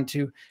 But we wanted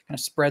to kind of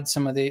spread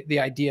some of the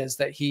ideas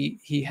that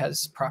he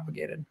has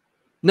propagated.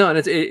 No, and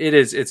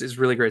it's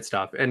really great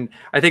stuff. And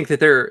I think that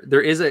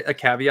there is a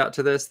caveat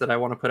to this that I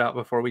want to put out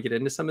before we get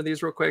into some of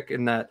these real quick,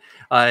 in that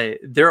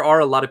there are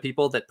a lot of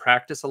people that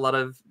practice a lot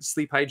of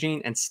sleep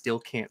hygiene and still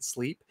can't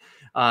sleep.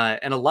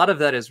 And a lot of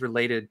that is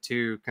related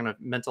to kind of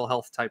mental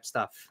health type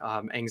stuff.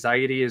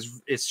 Anxiety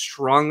is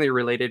strongly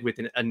related with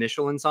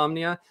initial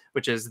insomnia,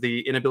 which is the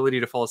inability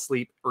to fall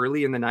asleep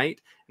early in the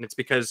night. And it's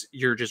because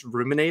you're just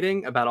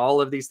ruminating about all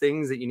of these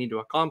things that you need to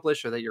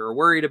accomplish, or that you're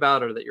worried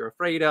about, or that you're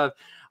afraid of.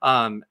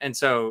 And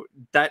so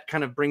that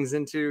kind of brings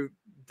into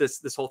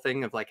this whole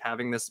thing of like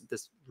having this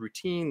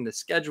routine, this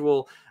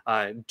schedule,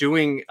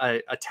 doing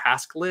a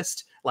task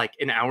list like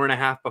an hour and a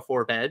half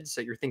before bed.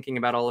 So you're thinking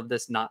about all of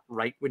this not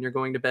right when you're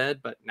going to bed,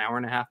 but an hour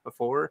and a half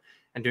before,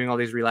 and doing all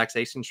these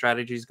relaxation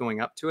strategies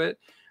going up to it.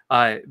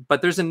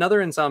 But there's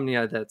another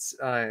insomnia that's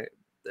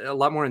a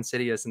lot more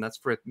insidious, and that's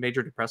for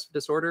major depressive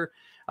disorder.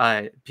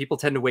 People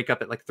tend to wake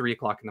up at like 3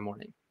 o'clock in the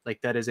morning. Like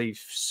that is a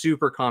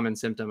super common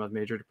symptom of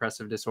major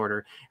depressive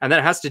disorder. And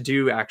that has to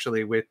do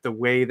actually with the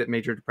way that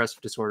major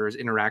depressive disorder is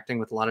interacting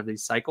with a lot of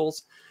these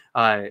cycles,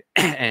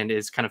 and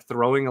is kind of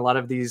throwing a lot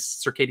of these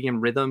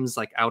circadian rhythms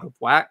like out of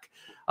whack.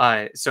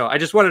 So I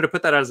just wanted to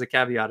put that out as a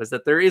caveat, is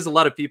that there is a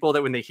lot of people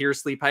that when they hear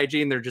sleep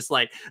hygiene, they're just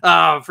like,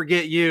 oh,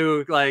 forget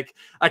you. Like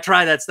I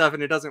try that stuff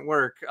and it doesn't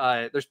work.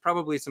 There's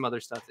probably some other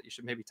stuff that you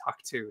should maybe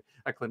talk to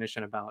a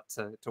clinician about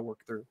to work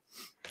through.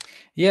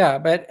 Yeah,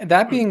 but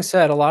that being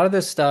said, a lot of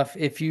this stuff,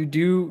 if you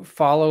do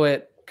follow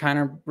it kind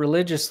of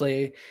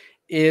religiously,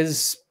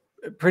 is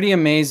pretty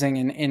amazing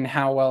in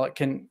how well it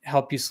can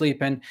help you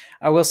sleep. And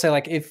I will say,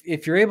 like,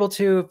 if you're able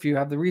to, if you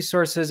have the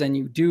resources and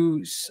you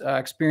do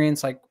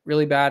experience like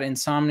really bad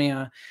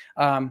insomnia,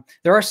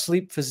 there are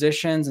sleep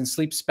physicians and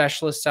sleep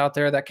specialists out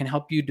there that can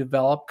help you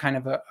develop kind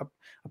of a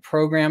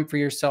program for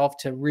yourself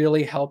to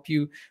really help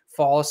you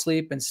fall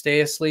asleep and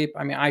stay asleep.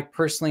 I mean, I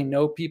personally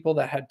know people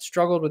that had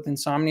struggled with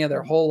insomnia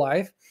their whole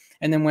life,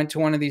 and then went to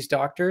one of these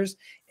doctors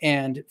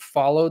and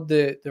followed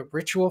the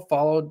ritual,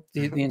 followed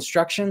the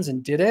instructions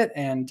and did it,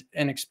 and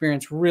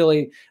experienced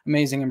really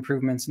amazing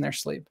improvements in their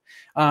sleep.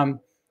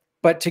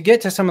 But to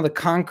get to some of the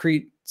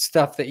concrete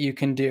stuff that you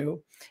can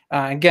do,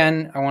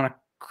 again, I want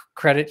to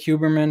credit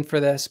Huberman for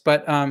this,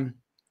 but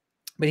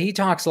he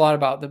talks a lot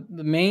about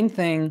the main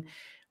thing.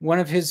 One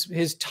of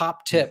his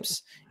top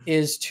tips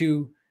is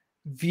to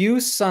view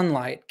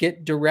sunlight,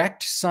 get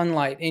direct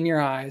sunlight in your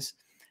eyes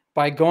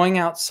by going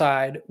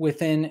outside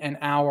within an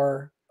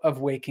hour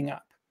of waking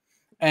up.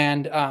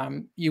 And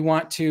you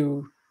want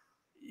to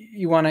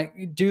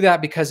do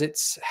that because it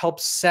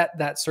helps set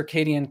that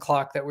circadian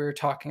clock that we were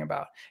talking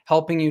about,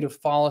 helping you to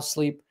fall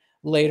asleep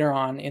later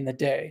on in the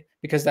day,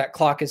 because that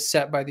clock is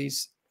set by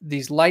these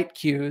light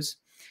cues.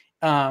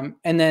 And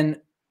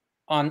then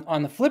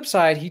on the flip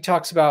side, he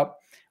talks about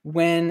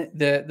when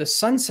the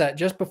sunset,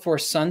 just before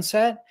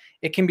sunset,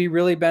 it can be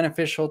really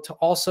beneficial to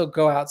also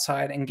go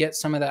outside and get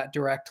some of that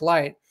direct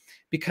light,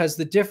 because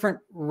the different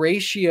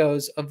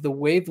ratios of the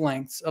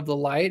wavelengths of the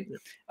light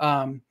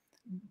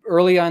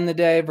early on in the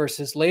day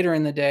versus later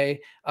in the day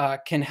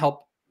can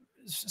help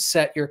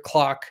set your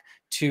clock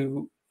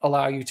to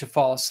allow you to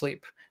fall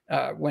asleep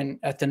when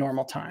at the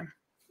normal time.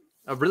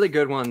 A really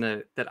good one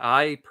that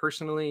I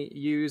personally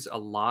use a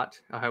lot,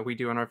 we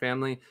do in our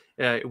family,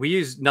 we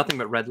use nothing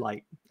but red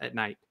light at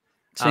night.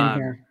 Same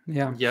here.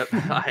 Yeah. Yep.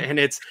 And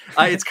it's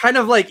kind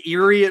of like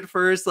eerie at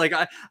first. Like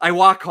I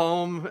walk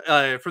home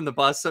from the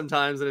bus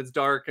sometimes and it's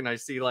dark and I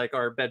see like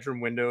our bedroom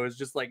window is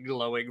just like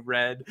glowing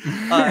red.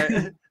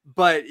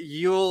 But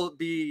you'll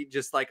be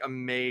just like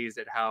amazed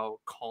at how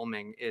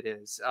calming it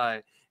is.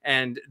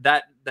 And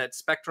that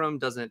spectrum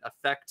doesn't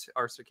affect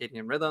our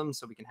circadian rhythm,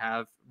 so we can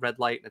have red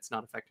light and it's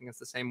not affecting us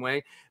the same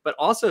way. But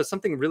also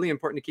something really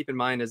important to keep in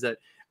mind is that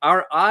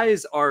our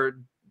eyes are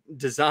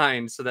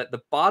designed so that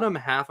the bottom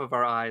half of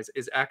our eyes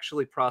is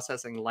actually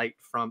processing light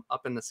from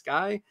up in the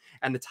sky,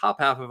 and the top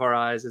half of our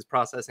eyes is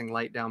processing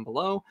light down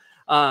below.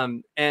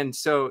 And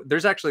so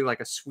there's actually like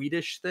a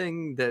Swedish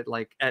thing that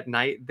like at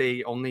night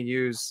they only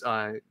use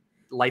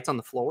lights on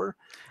the floor.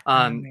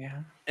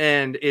 Yeah.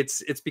 And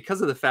it's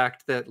because of the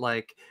fact that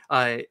like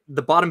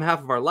the bottom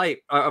half of our light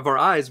of our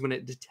eyes, when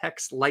it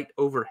detects light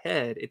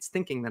overhead, it's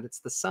thinking that it's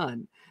the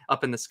sun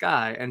up in the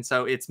sky, and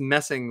so it's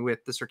messing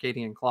with the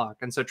circadian clock.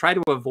 And so try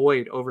to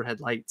avoid overhead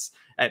lights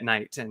at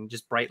night and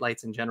just bright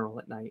lights in general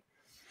at night.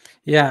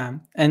 Yeah,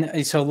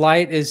 and so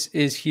light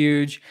is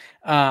huge.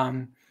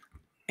 And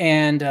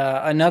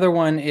another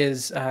one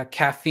is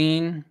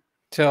caffeine.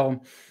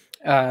 So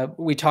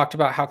we talked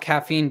about how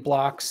caffeine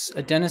blocks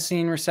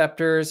adenosine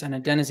receptors, and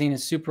adenosine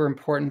is super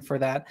important for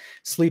that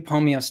sleep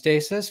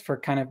homeostasis, for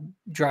kind of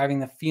driving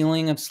the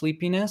feeling of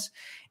sleepiness.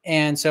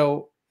 And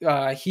so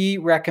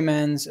Huberman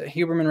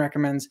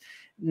recommends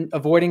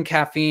avoiding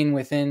caffeine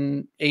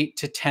within 8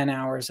 to 10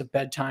 hours of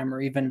bedtime,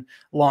 or even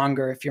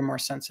longer if you're more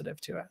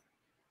sensitive to it.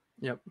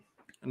 Yep.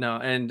 No,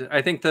 and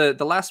I think the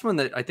last one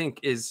that I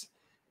think is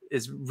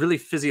really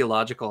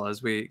physiological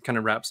as we kind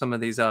of wrap some of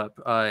these up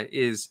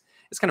is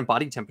kind of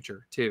body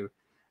temperature too,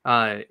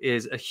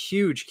 is a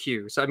huge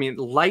cue. So I mean,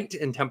 light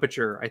and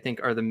temperature I think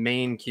are the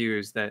main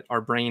cues that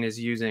our brain is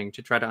using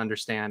to try to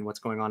understand what's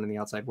going on in the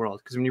outside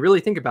world. Because when you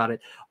really think about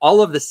it,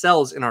 all of the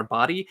cells in our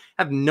body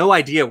have no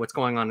idea what's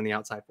going on in the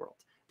outside world.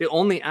 The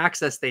only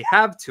access they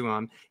have to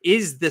them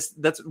is this.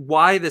 That's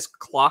why this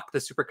clock, the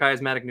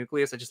suprachiasmatic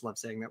nucleus, I just love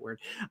saying that word,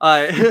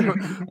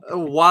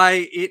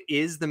 why it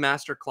is the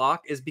master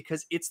clock is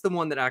because it's the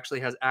one that actually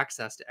has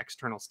access to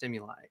external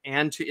stimuli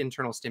and to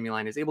internal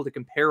stimuli, and is able to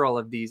compare all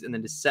of these and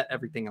then to set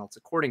everything else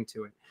according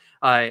to it.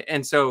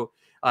 And so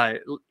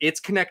it's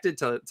connected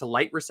to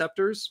light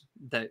receptors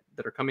that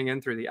are coming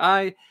in through the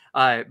eye,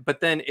 but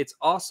then it's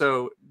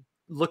also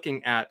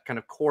looking at kind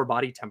of core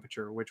body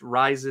temperature, which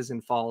rises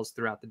and falls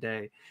throughout the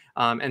day.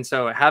 And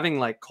so having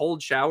like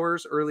cold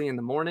showers early in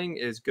the morning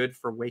is good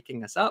for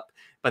waking us up.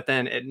 But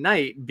then at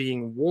night,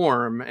 being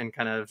warm and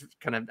kind of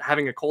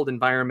having a cold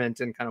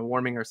environment and kind of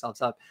warming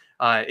ourselves up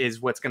is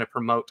what's going to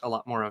promote a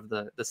lot more of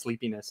the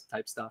sleepiness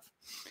type stuff.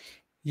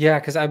 Yeah,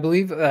 because I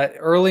believe that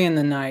early in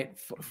the night,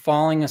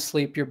 falling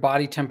asleep, your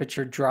body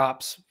temperature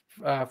drops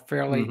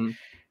fairly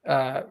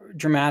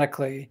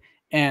dramatically.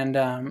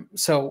 And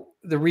so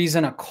the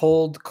reason a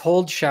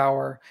cold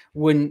shower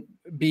wouldn't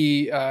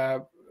be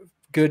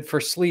good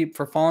for sleep,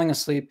 for falling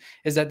asleep,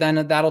 is that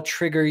then that'll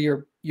trigger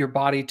your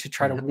body to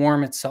try to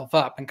warm itself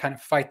up and kind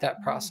of fight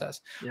that process.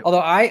 Yep.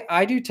 Although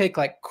I do take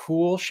like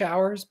cool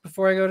showers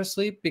before I go to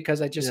sleep, because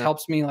it just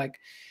helps me like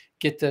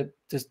get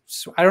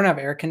I don't have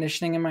air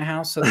conditioning in my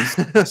house, so it's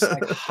just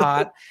like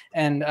hot,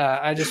 and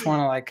I just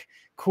want to like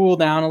cool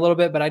down a little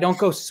bit, but I don't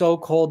go so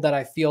cold that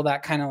I feel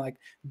that kind of like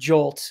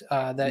jolt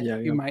that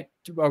you might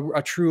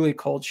a truly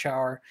cold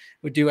shower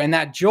would do. And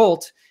that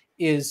jolt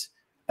is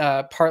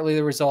partly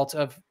the result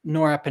of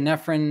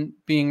norepinephrine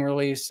being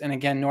released. And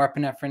again,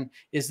 norepinephrine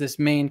is this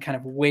main kind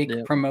of wake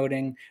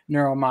promoting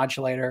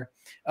neuromodulator.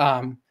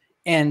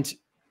 And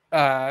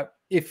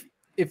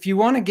if you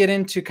want to get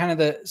into kind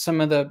of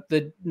some of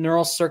the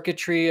neural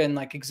circuitry and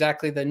like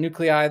exactly the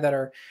nuclei that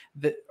are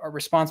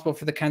responsible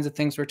for the kinds of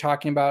things we're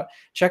talking about,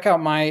 check out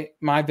my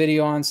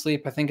video on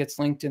sleep. I think it's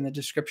linked in the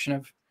description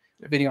of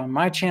the video on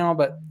my channel.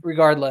 But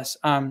regardless,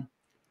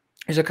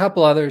 there's a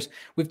couple others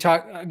we've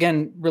talked,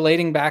 again,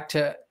 relating back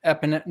to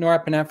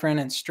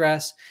norepinephrine and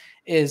stress,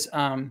 is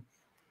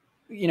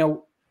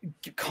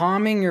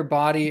calming your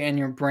body and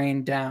your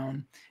brain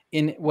down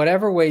in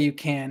whatever way you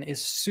can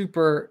is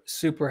super,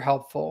 super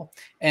helpful.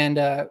 And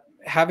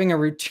having a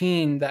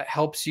routine that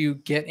helps you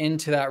get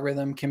into that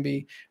rhythm can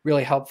be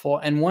really helpful.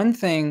 And one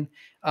thing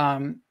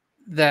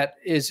that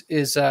is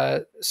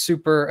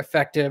super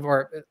effective,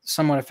 or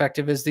somewhat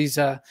effective, is these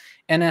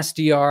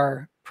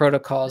NSDR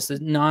protocols, the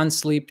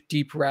non-sleep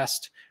deep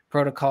rest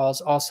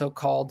protocols, also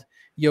called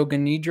Yoga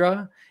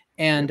Nidra.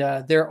 And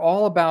they're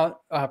all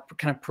about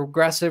kind of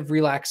progressive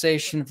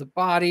relaxation of the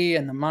body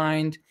and the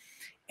mind.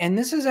 And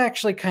this is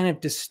actually kind of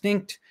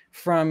distinct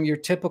from your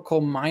typical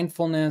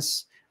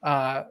mindfulness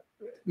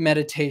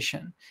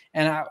meditation.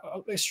 And I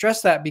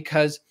stress that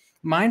because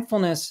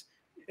mindfulness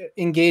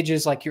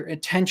engages like your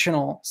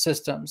attentional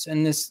systems,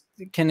 and this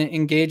can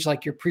engage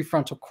like your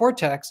prefrontal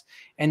cortex,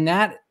 and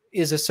that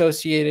is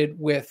associated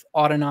with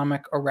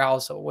autonomic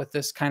arousal, with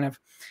this kind of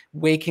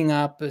waking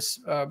up,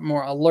 this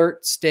more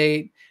alert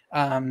state.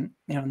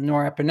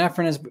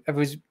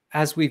 Norepinephrine,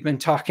 as we've been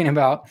talking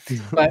about,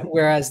 but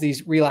whereas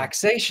these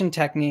relaxation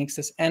techniques,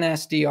 this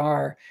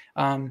NSDR,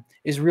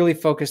 is really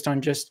focused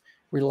on just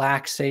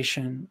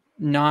relaxation,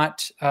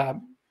 not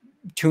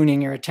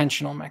tuning your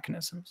attentional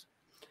mechanisms.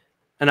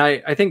 And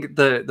I think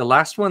the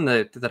last one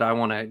that I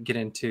want to get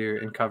into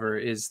and cover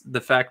is the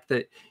fact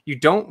that you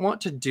don't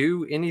want to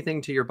do anything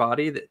to your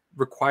body that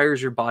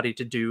requires your body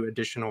to do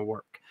additional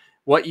work.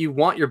 What you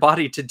want your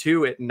body to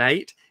do at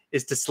night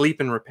is to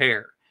sleep and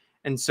repair.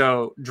 And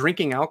so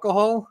drinking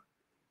alcohol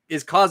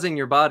is causing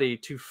your body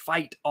to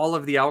fight all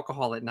of the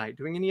alcohol at night.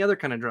 Doing any other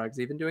kind of drugs,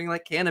 even doing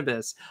like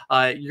cannabis,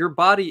 your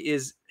body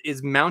is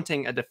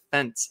mounting a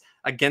defense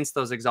against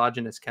those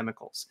exogenous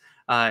chemicals.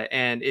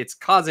 And it's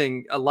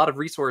causing a lot of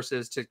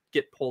resources to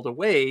get pulled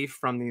away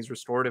from these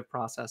restorative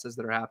processes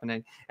that are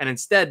happening, and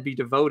instead be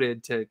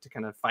devoted to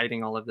kind of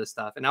fighting all of this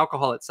stuff. And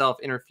alcohol itself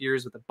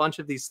interferes with a bunch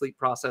of these sleep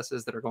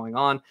processes that are going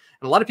on.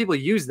 And a lot of people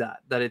use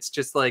that it's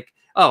just like,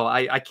 oh,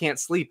 I can't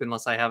sleep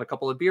unless I have a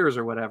couple of beers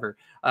or whatever.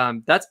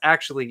 That's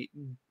actually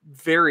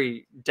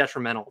very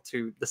detrimental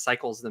to the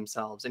cycles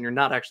themselves. And you're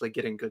not actually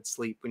getting good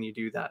sleep when you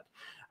do that.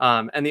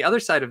 And the other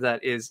side of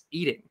that is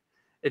eating.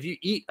 If you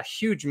eat a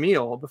huge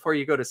meal before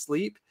you go to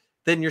sleep,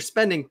 then you're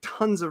spending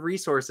tons of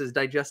resources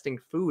digesting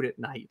food at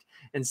night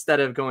instead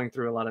of going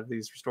through a lot of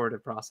these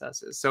restorative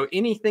processes. So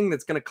anything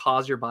that's going to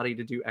cause your body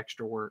to do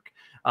extra work.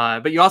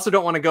 But you also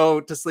don't want to go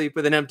to sleep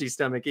with an empty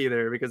stomach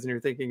either, because then you're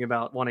thinking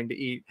about wanting to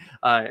eat.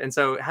 And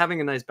so having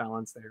a nice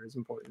balance there is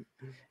important.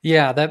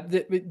 Yeah,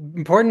 that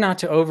important not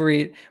to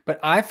overeat. But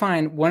I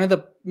find one of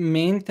the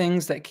main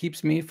things that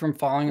keeps me from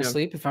falling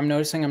asleep, if I'm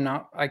noticing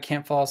I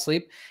can't fall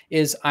asleep,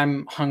 is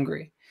I'm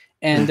hungry.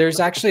 And there's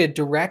actually a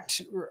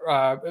direct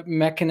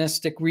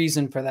mechanistic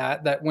reason for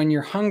that when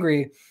you're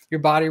hungry,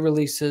 your body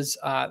releases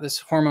this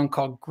hormone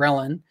called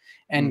ghrelin.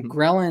 And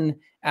ghrelin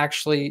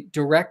actually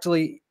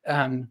directly,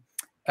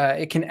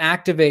 it can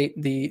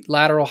activate the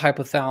lateral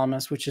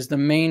hypothalamus, which is the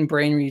main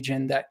brain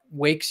region that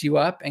wakes you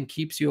up and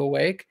keeps you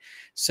awake.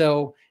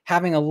 So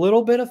having a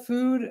little bit of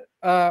food,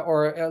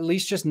 or at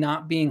least just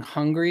not being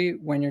hungry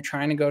when you're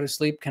trying to go to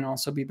sleep, can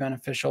also be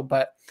beneficial.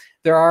 But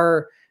there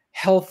are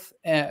health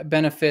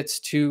benefits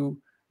to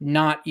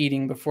not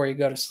eating before you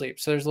go to sleep.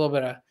 So there's a little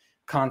bit of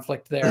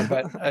conflict there,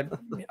 but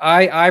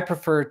I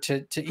prefer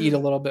to eat a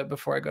little bit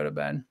before I go to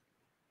bed.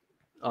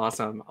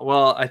 Awesome.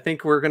 Well, I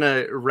think we're going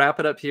to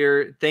wrap it up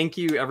here. Thank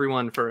you,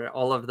 everyone, for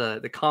all of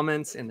the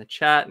comments in the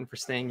chat and for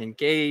staying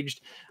engaged,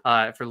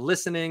 for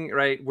listening,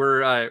 right?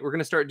 We're going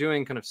to start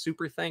doing kind of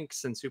super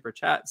thanks and super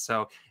chats.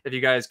 So if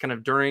you guys kind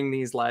of during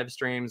these live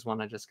streams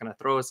want to just kind of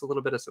throw us a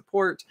little bit of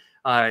support,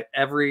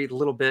 every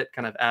little bit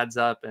kind of adds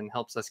up and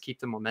helps us keep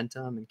the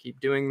momentum and keep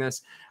doing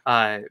this.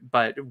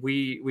 But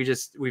we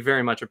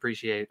very much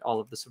appreciate all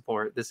of the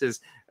support. This is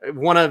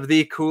one of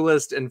the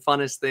coolest and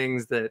funnest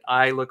things that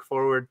I look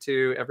forward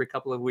to every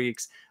couple of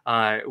weeks.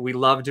 We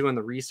love doing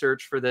the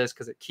research for this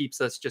because it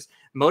keeps us just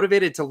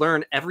motivated to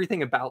learn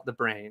everything about the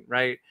brain,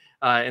 right?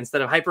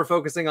 Instead of hyper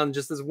focusing on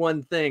just this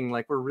one thing,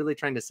 like we're really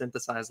trying to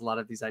synthesize a lot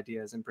of these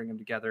ideas and bring them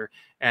together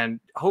and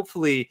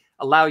hopefully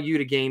allow you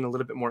to gain a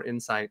little bit more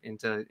insight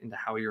into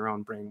how your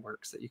own brain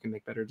works, that you can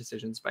make better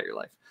decisions about your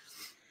life.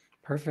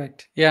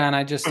 Perfect. Yeah. And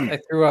I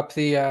threw up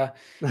the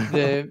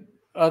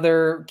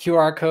other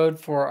QR code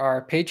for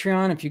our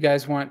Patreon. If you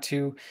guys want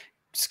to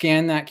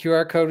scan that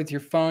QR code with your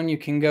phone, you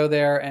can go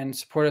there and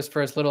support us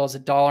for as little as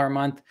 $1 a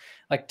month.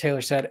 Like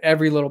Taylor said,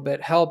 every little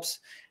bit helps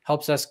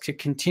us to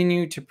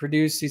continue to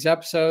produce these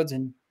episodes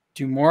and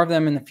do more of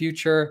them in the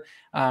future.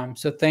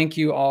 So thank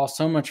you all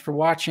so much for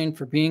watching,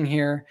 for being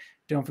here.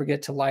 Don't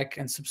forget to like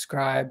and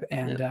subscribe,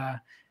 and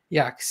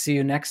see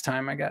you next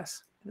time, I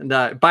guess.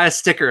 And buy a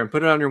sticker and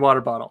put it on your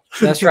water bottle.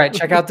 That's right.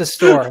 Check out the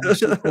store.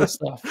 There's some cool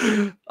stuff.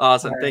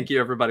 Awesome. Right. Thank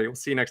you, everybody. We'll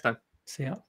see you next time. See ya.